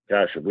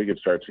 gosh, if we could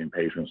start seeing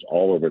patients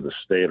all over the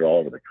state or all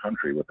over the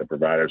country with the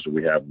providers that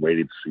we have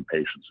waiting to see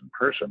patients in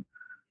person,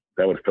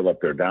 that would fill up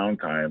their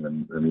downtime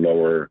and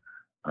lower,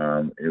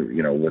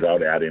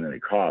 without adding any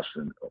costs,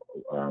 and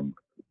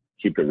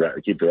keep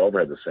their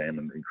overhead the same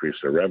and increase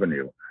their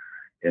revenue.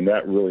 And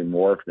that really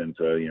morphed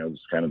into,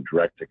 this kind of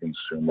direct to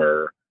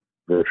consumer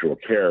virtual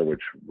care,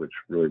 which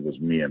really was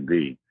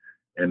MeMD.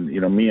 And,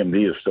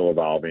 MeMD is still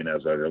evolving,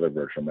 as are other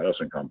virtual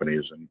medicine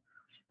companies. And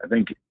I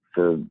think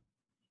for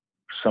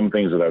some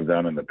things that I've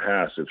done in the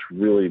past, it's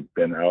really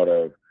been out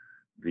of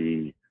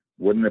the,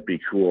 wouldn't it be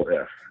cool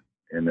if,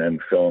 and then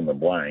fill in the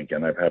blank.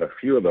 And I've had a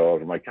few of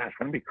those. I'm like, gosh,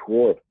 wouldn't it be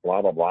cool if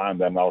blah, blah, blah. And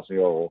then I'll say,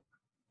 oh,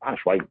 gosh,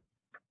 why, it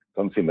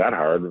doesn't seem that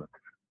hard.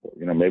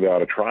 Maybe I ought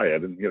to try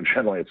it. And,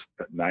 generally it's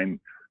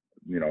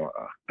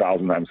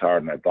 1,000 times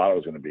harder than I thought it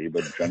was going to be,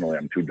 but generally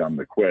I'm too dumb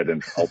to quit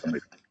and ultimately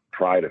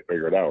try to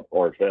figure it out,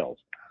 or it fails.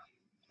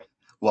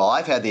 Well,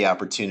 I've had the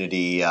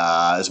opportunity,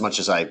 as much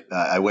as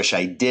I wish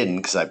I didn't,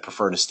 because I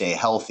prefer to stay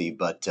healthy,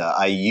 but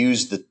I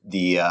use the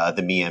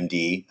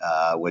MeMD,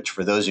 which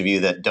for those of you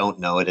that don't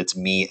know it, it's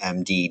MeMD.me,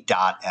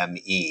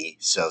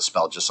 so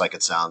spelled just like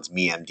it sounds,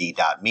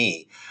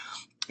 MeMD.me,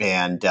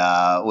 and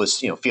was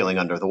feeling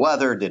under the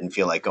weather, didn't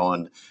feel like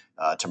going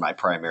to my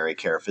primary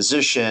care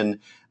physician.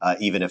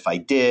 Even if I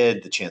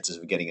did, the chances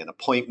of getting an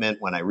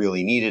appointment when I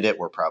really needed it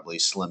were probably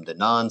slim to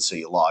none. So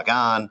you log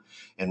on,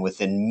 and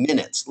within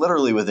minutes,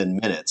 literally within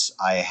minutes,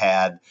 I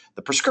had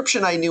the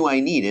prescription I knew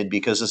I needed,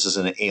 because this is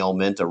an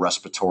ailment, a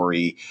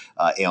respiratory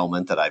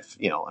ailment that I've,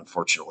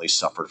 unfortunately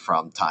suffered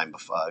from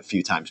a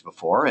few times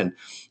before. And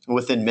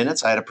within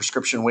minutes, I had a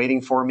prescription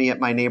waiting for me at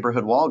my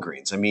neighborhood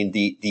Walgreens. I mean,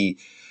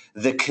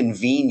 the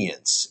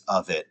convenience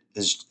of it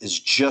is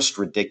just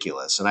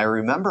ridiculous. And I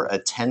remember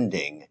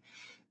attending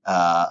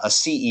a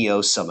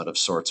CEO summit of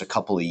sorts a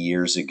couple of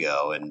years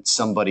ago, and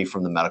somebody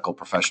from the medical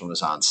profession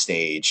was on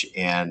stage,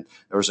 and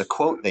there was a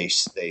quote they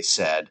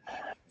said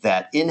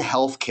that in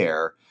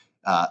healthcare,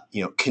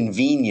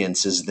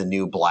 convenience is the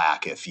new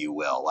black, if you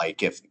will.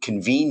 Like, if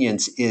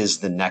convenience is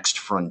the next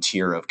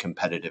frontier of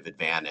competitive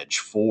advantage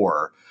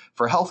for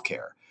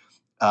healthcare.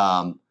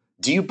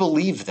 Do you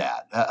believe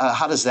that?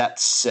 How does that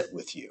sit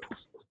with you?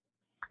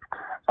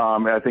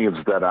 I think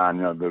it's dead on.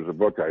 There's a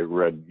book I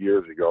read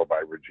years ago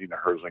by Regina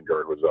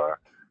Herzinger,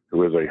 who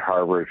was a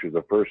Harvard. She's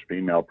the first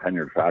female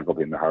tenured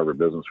faculty in the Harvard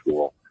Business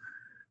School.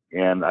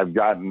 And I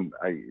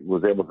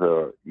was able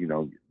to,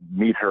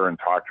 meet her and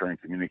talk to her and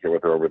communicate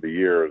with her over the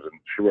years.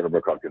 And she wrote a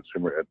book called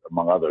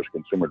among others,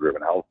 Consumer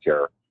Driven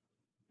Healthcare.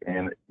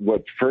 And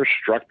what first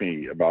struck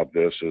me about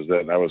this is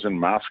that I was in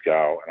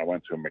Moscow and I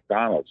went to a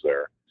McDonald's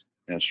there.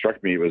 And it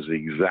struck me it was the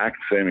exact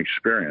same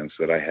experience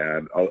that I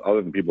had,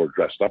 other than people were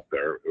dressed up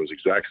there. It was the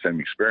exact same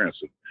experience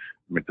at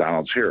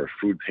McDonald's here.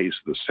 Food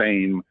tasted the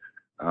same.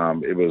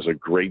 It was a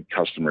great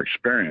customer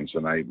experience.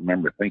 And I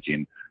remember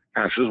thinking,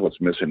 gosh, this is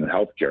what's missing in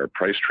healthcare: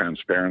 price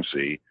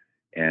transparency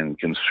and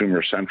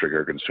consumer-centric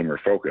or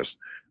consumer-focused,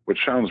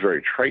 which sounds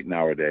very trite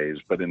nowadays.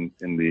 But in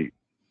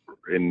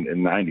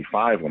in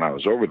 95 when I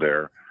was over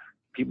there,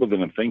 people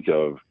didn't think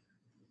of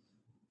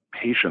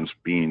patients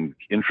being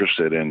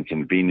interested in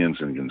convenience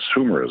and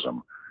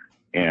consumerism.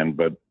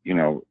 But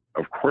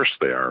of course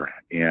they are.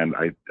 And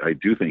I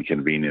do think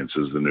convenience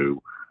is the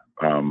new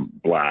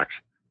black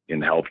in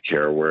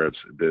healthcare, where it's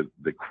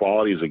the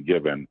quality is a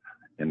given,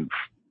 and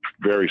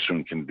very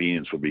soon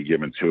convenience will be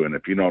given too. And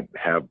if you don't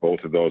have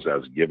both of those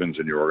as givens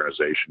in your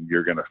organization,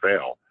 you're going to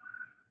fail.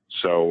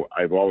 So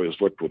I've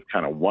always looked with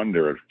kind of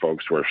wonder at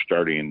folks who are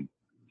starting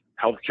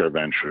healthcare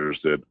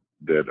ventures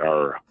that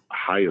are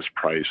highest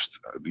priced,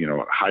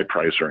 high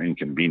price or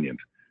inconvenient,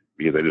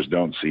 because they just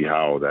don't see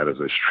how that is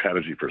a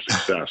strategy for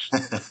success.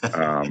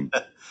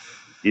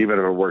 Even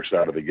if it works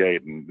out of the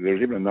gate. And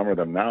there's even a number of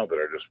them now that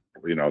are just,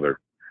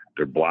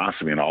 they're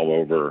blossoming all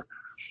over.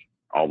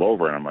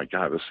 And I'm like,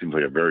 God, this seems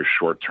like a very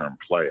short-term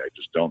play. I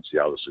just don't see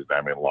how this is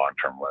having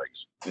long-term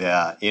legs.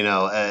 Yeah.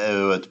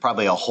 It's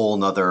probably a whole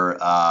nother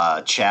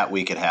chat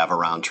we could have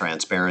around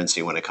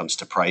transparency when it comes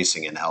to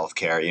pricing in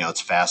healthcare.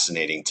 It's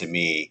fascinating to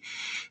me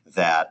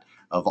that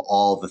of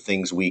all the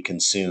things we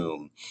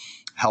consume,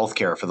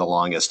 healthcare for the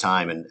longest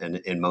time, and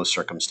in most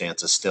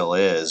circumstances still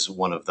is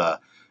one of the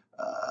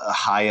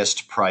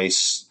highest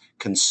price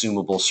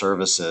consumable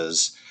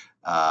services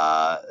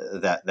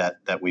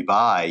that we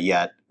buy,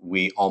 yet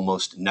we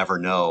almost never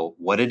know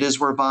what it is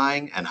we're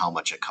buying and how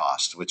much it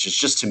costs, which is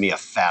just to me a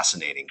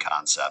fascinating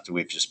concept.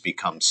 We've just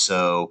become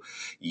so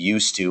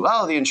used to,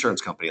 the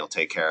insurance company will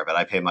take care of it.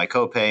 I pay my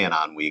copay and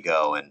on we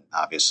go. And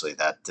obviously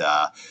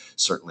that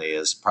certainly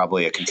is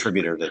probably a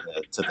contributor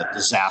to the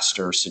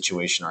disaster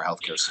situation our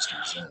healthcare system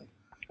is in.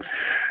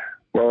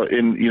 Well,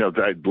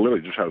 I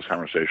literally just had this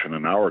conversation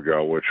an hour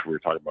ago, which we were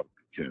talking about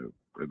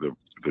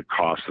the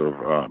cost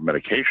of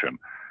medication.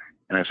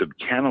 And I said,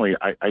 candidly,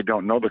 I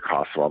don't know the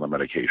cost of all the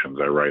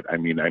medications I write. I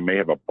mean, I may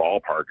have a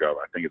ballpark of,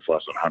 I think it's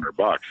less than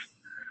 $100.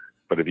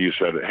 But if you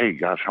said, hey,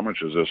 gosh, how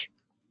much is this,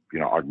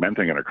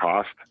 augmenting going to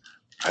cost?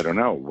 I don't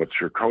know. What's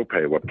your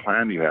copay? What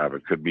plan do you have?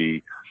 It could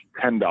be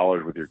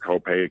 $10 with your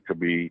copay. It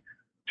could be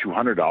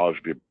 $200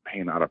 if you're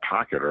paying out of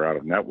pocket or out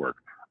of network.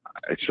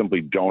 I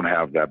simply don't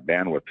have that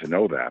bandwidth to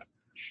know that.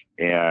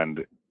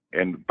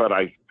 But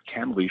I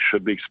candidly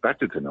should be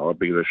expected to know it,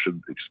 because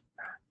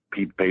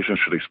patients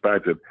should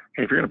expect that,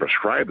 hey, if you're going to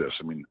prescribe this,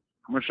 I mean,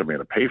 how much am I going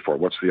to pay for it?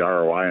 What's the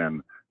ROI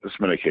on this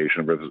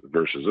medication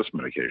versus this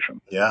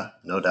medication? Yeah,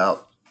 no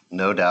doubt.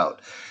 No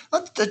doubt.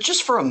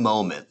 Just for a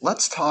moment,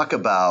 let's talk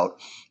about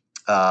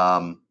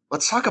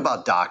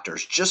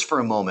doctors just for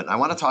a moment. I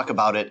want to talk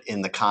about it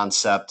in the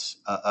concept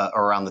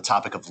around the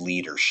topic of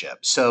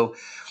leadership. So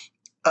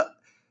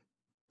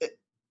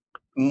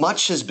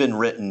much has been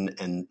written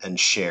and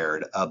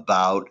shared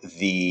about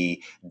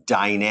the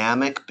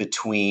dynamic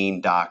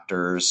between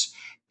doctors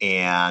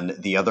and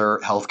the other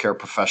healthcare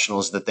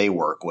professionals that they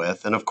work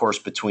with, and of course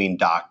between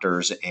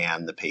doctors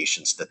and the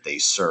patients that they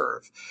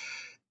serve.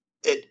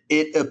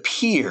 It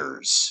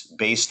appears,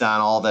 based on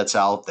all that's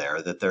out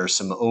there, that there's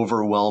some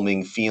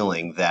overwhelming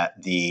feeling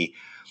that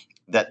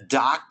that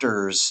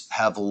doctors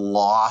have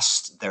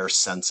lost their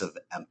sense of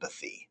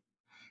empathy.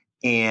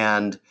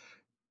 And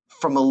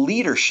from a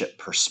leadership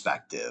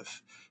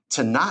perspective,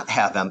 to not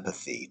have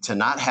empathy, to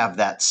not have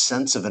that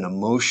sense of an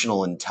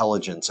emotional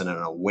intelligence and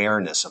an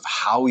awareness of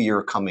how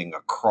you're coming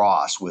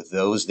across with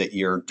those that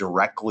you're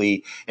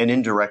directly and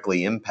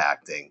indirectly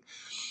impacting,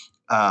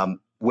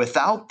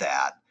 without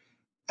that,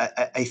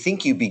 I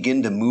think you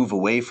begin to move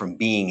away from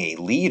being a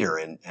leader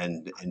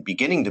and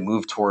beginning to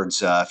move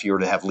towards, if you were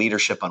to have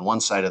leadership on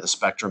one side of the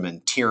spectrum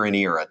and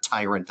tyranny or a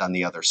tyrant on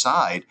the other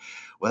side,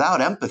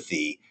 without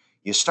empathy,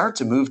 you start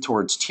to move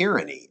towards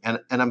tyranny. And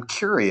I'm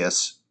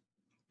curious,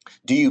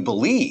 do you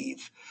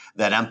believe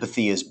that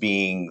empathy is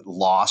being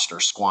lost or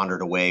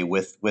squandered away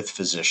with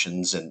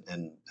physicians and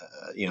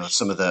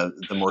some of the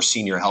more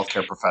senior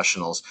healthcare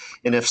professionals?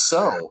 And if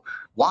so,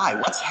 why?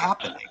 What's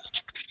happening?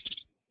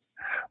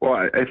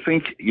 Well, I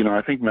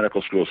think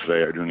medical schools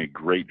today are doing a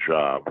great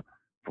job,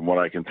 from what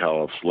I can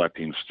tell, of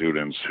selecting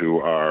students who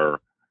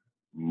are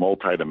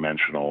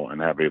multidimensional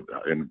and have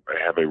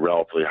a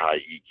relatively high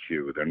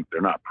EQ.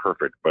 They're not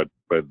perfect, but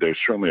they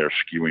certainly are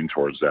skewing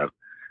towards that,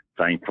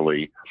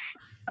 thankfully,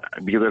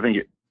 because I think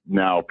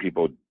now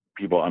people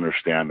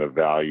understand the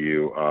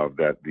value of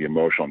the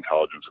emotional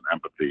intelligence and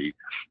empathy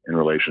in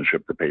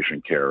relationship to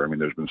patient care. I mean,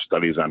 there's been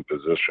studies on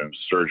physicians,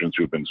 surgeons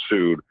who've been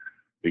sued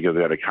because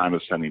they had a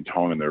condescending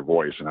tone in their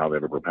voice, and how they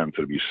have a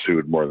propensity to be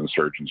sued more than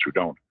surgeons who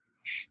don't.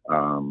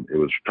 It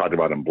was talked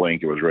about in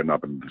Blink. It was written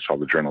up in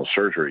the Journal of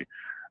Surgery.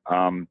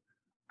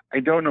 I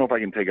don't know if I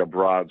can take a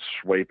broad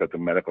sweep at the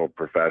medical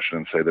profession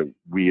and say that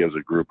we as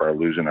a group are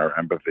losing our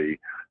empathy.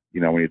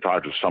 When you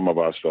talk to some of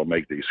us, they'll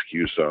make the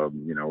excuse of,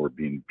 we're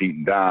being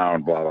beaten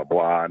down, blah, blah,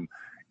 blah.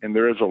 And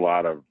there is a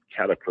lot of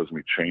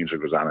cataclysmic change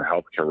that goes on in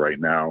healthcare right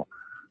now.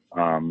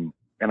 And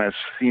I've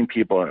seen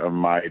people of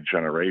my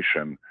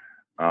generation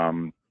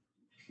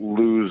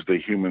lose the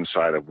human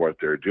side of what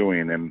they're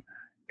doing.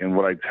 And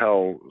what I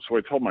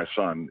told my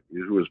son,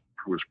 who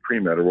was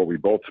pre-med, or what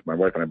my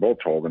wife and I both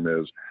told him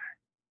is,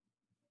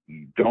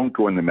 don't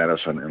go into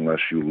medicine unless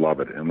you love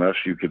it, unless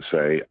you could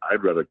say,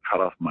 I'd rather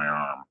cut off my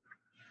arm.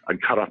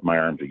 I'd cut off my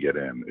arm to get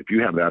in. If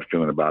you have that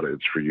feeling about it,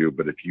 it's for you.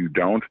 But if you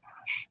don't,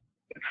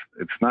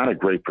 it's not a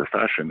great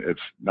profession.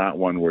 It's not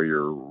one where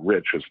you're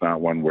rich. It's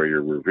not one where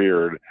you're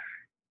revered.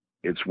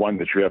 It's one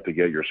that you have to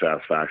get your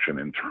satisfaction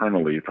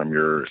internally from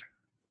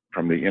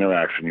the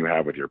interaction you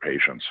have with your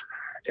patients.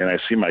 And I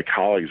see my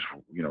colleagues,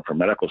 from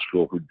medical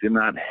school who did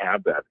not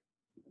have that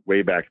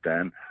way back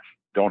then,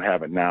 don't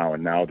have it now.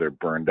 And now they're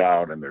burned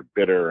out and they're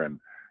bitter and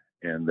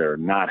they're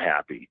not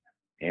happy.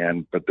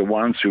 But the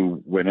ones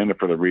who went in it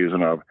for the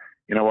reason of,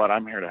 you know what,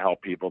 I'm here to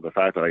help people. The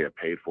fact that I get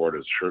paid for it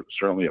is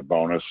certainly a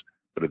bonus.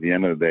 But at the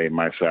end of the day,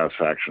 my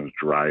satisfaction is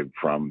derived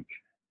from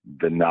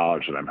the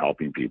knowledge that I'm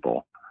helping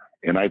people.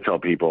 And I tell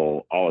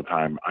people all the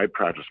time, I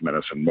practice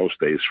medicine most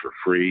days for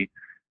free.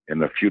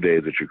 And the few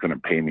days that you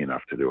couldn't pay me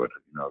enough to do it,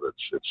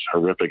 it's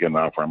horrific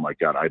enough where I'm like,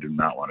 God, I do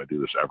not want to do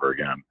this ever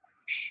again.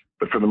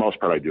 But for the most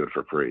part, I do it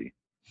for free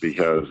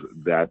because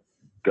that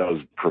does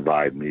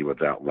provide me with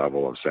that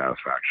level of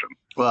satisfaction.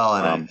 Well,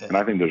 and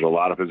I think there's a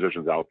lot of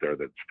physicians out there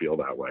that feel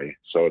that way.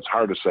 So it's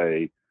hard to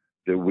say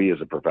that we as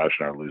a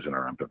profession are losing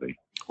our empathy.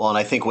 Well, and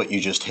I think what you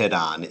just hit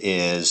on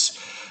is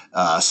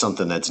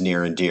something that's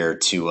near and dear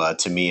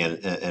to me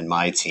and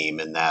my team,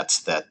 and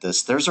that's that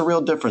there's a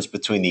real difference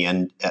between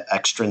the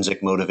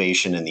extrinsic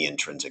motivation and the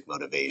intrinsic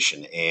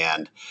motivation,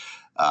 and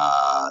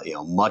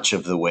much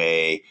of the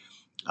way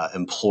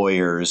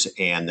employers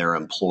and their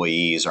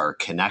employees are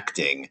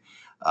connecting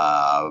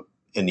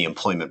in the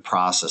employment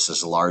process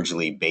is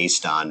largely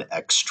based on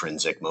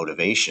extrinsic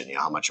motivation.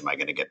 How much am I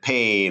going to get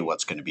paid?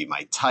 What's going to be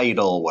my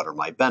title? What are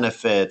my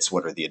benefits?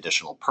 What are the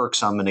additional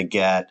perks I'm going to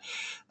get?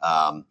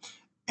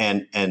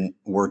 And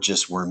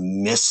we're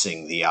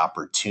missing the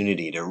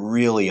opportunity to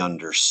really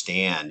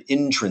understand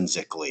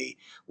intrinsically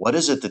what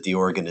is it that the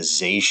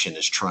organization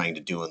is trying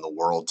to do in the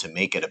world to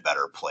make it a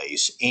better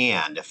place.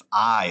 And if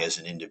I, as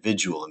an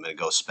individual, am going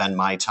to go spend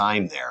my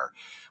time there,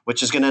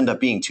 which is going to end up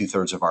being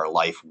 2/3 of our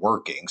life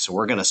working. So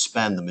we're going to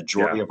spend the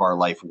majority of our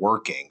life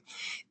working.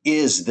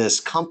 Is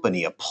this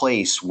company a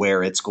place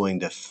where it's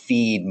going to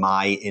feed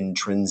my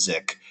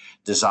intrinsic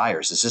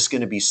desires? Is this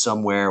going to be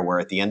somewhere where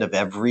at the end of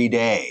every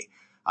day,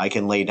 I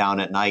can lay down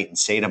at night and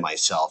say to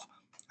myself,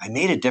 I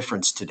made a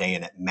difference today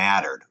and it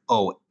mattered.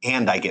 Oh,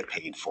 and I get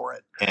paid for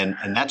it. And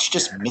that's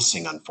just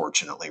missing,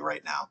 unfortunately,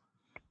 right now.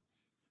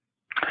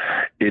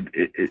 It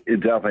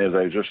definitely is.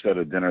 I was just at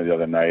a dinner the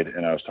other night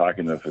and I was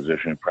talking to a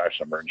physician in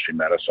practice emergency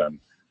medicine.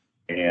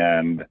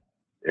 And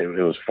it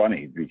was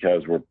funny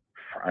because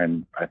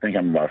I think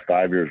I'm about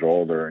 5 years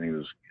older.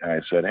 And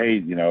I said, hey,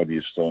 do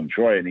you still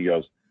enjoy it? And he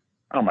goes,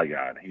 oh my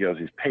God. He goes,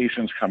 these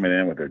patients coming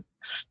in with their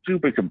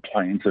stupid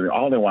complaints and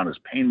all they want is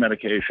pain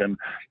medication.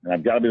 And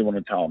I've got to be the one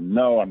to tell them,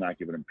 no, I'm not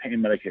giving them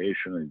pain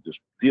medication and just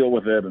deal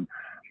with it. And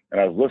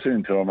I was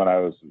listening to him and I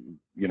was,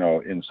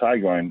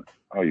 inside going,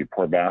 oh, you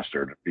poor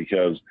bastard,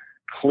 because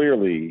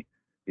clearly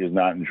he's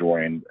not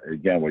enjoying,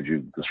 again, what you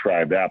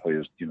described aptly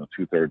as,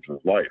 2/3 of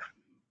his life.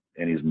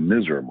 And he's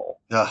miserable.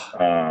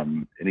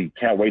 And he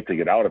can't wait to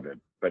get out of it.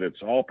 But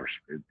it's all,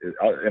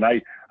 and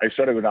I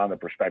started to go down the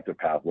perspective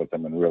path with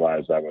him and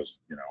realized I was,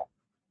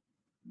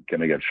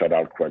 going to get shut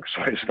out quick.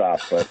 So I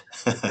stopped. But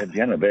at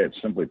the end of the day,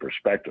 it's simply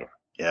perspective.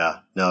 Yeah,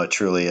 no, it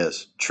truly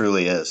is.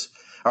 Truly is.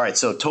 All right.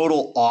 So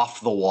total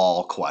off the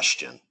wall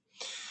question.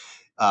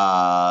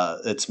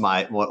 It's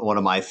one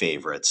of my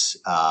favorites.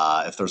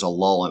 If there's a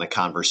lull in a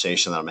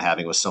conversation that I'm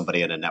having with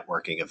somebody at a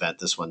networking event,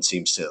 this one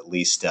seems to at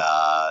least,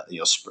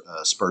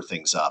 spur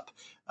things up.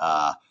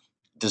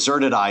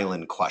 Deserted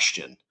Island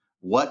question.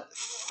 What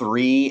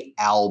 3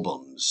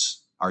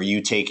 albums are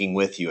you taking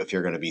with you if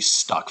you're going to be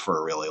stuck for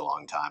a really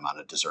long time on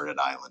a deserted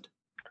island?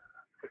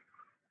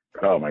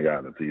 Oh my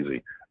God, that's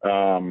easy.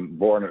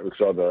 But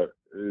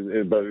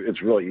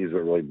it's really easy,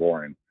 but really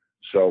boring.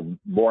 So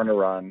Born to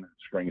Run,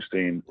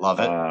 Springsteen. Love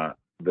it.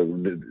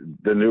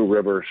 The New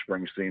River,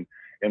 Springsteen,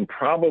 and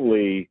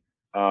probably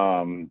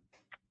a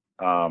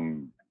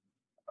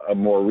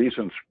more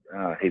recent.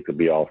 I hate to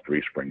be all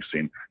 3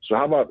 Springsteen. So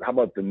how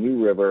about The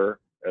New River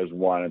as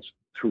one? It's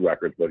 2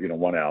 records, but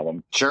one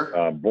album.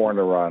 Sure. Born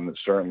to Run,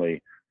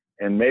 certainly,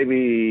 and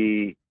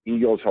maybe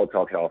Eagles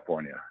Hotel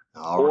California.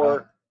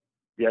 Right.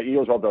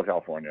 Eagles Hotel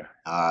California.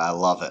 I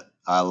love it.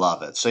 I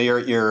love it. So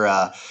you're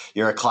a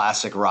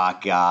classic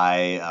rock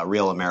guy, a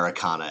real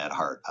Americana at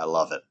heart. I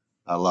love it.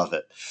 I love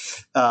it.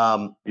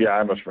 I'm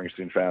a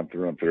Springsteen fan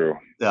through and through.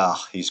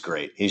 Oh, he's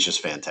great. He's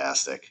just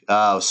fantastic.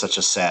 Oh, it was such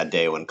a sad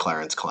day when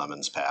Clarence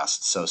Clemens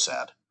passed. So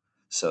sad.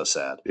 So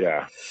sad.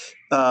 Yeah.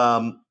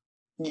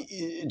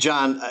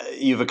 John,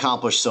 you've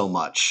accomplished so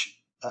much.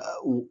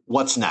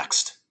 What's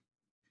next?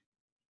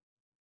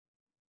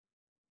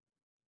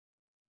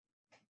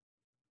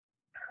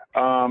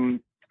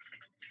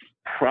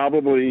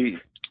 Probably.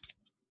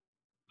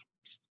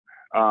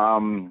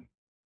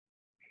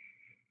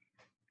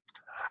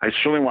 I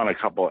certainly want a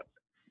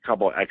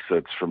couple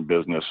exits from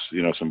business.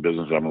 Some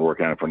business I've been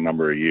working on for a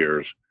number of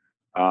years.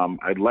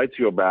 I'd like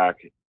to go back.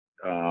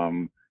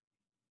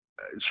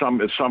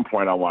 at some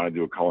point I want to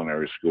do a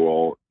culinary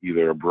school,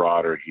 either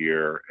abroad or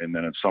here. And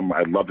then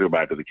I'd love to go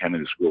back to the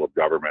Kennedy School of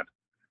Government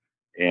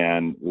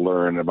and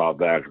learn about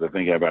that, because I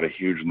think I've got a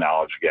huge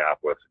knowledge gap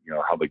with,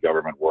 how the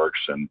government works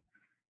and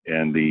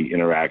the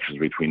interactions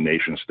between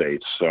nation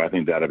states. So I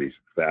think that'd be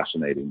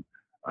fascinating.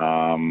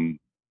 I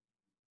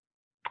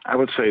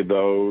would say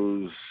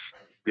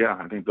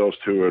I think those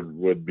two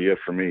would be it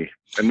for me.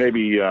 And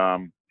maybe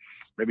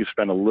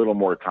spend a little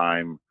more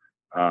time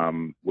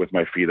with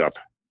my feet up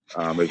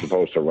as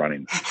opposed to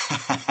running.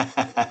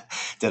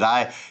 Did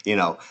I,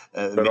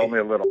 but only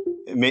a little.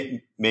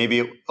 Maybe,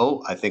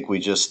 I think we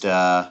just,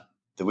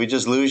 did we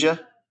just lose you?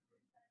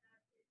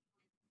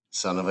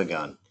 Son of a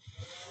gun.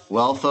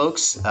 Well,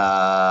 folks,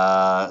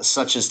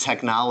 such is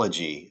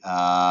technology.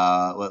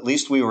 At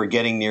least we were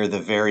getting near the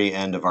very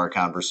end of our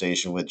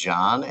conversation with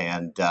John,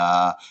 and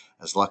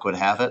as luck would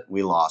have it,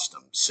 we lost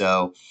him.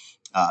 So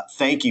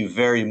thank you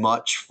very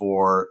much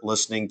for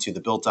listening to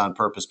the Built on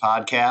Purpose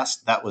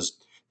podcast. That was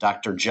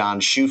Dr. John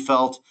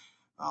Shufelt.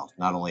 Well,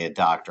 not only a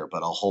doctor,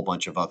 but a whole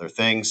bunch of other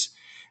things.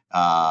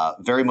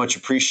 Very much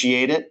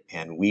appreciate it,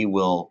 and we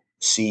will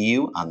see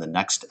you on the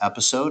next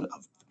episode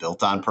of the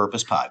Built on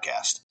Purpose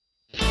podcast.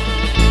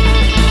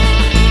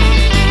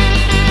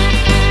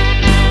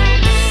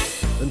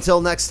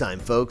 Until next time,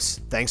 folks,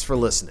 thanks for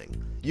listening.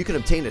 You can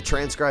obtain a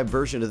transcribed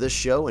version of this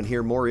show and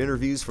hear more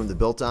interviews from the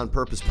Built on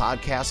Purpose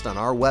podcast on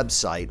our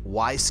website,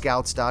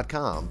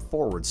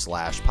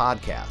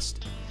 yscouts.com/podcast.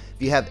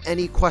 If you have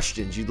any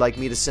questions you'd like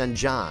me to send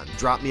John,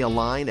 drop me a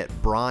line at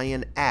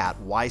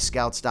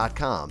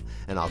brian@yscouts.com,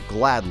 and I'll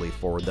gladly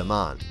forward them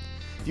on.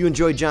 If you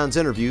enjoyed John's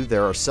interview,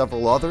 there are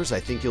several others I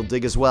think you'll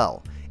dig as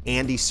well.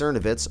 Andy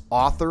Cernovitz,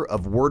 author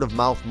of Word of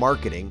Mouth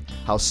Marketing,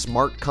 How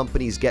Smart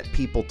Companies Get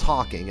People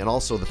Talking, and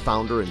also the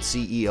founder and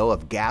CEO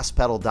of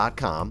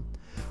GasPedal.com.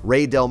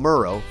 Ray Del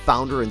Muro,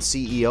 founder and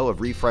CEO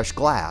of Refresh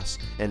Glass,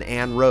 and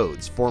Ann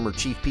Rhodes, former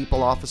Chief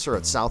People Officer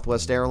at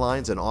Southwest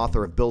Airlines and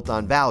author of Built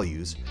on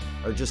Values,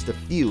 are just a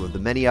few of the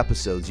many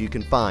episodes you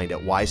can find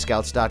at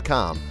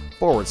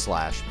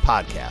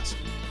yscouts.com/podcast.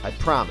 I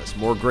promise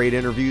more great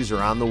interviews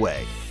are on the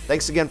way.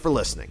 Thanks again for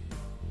listening.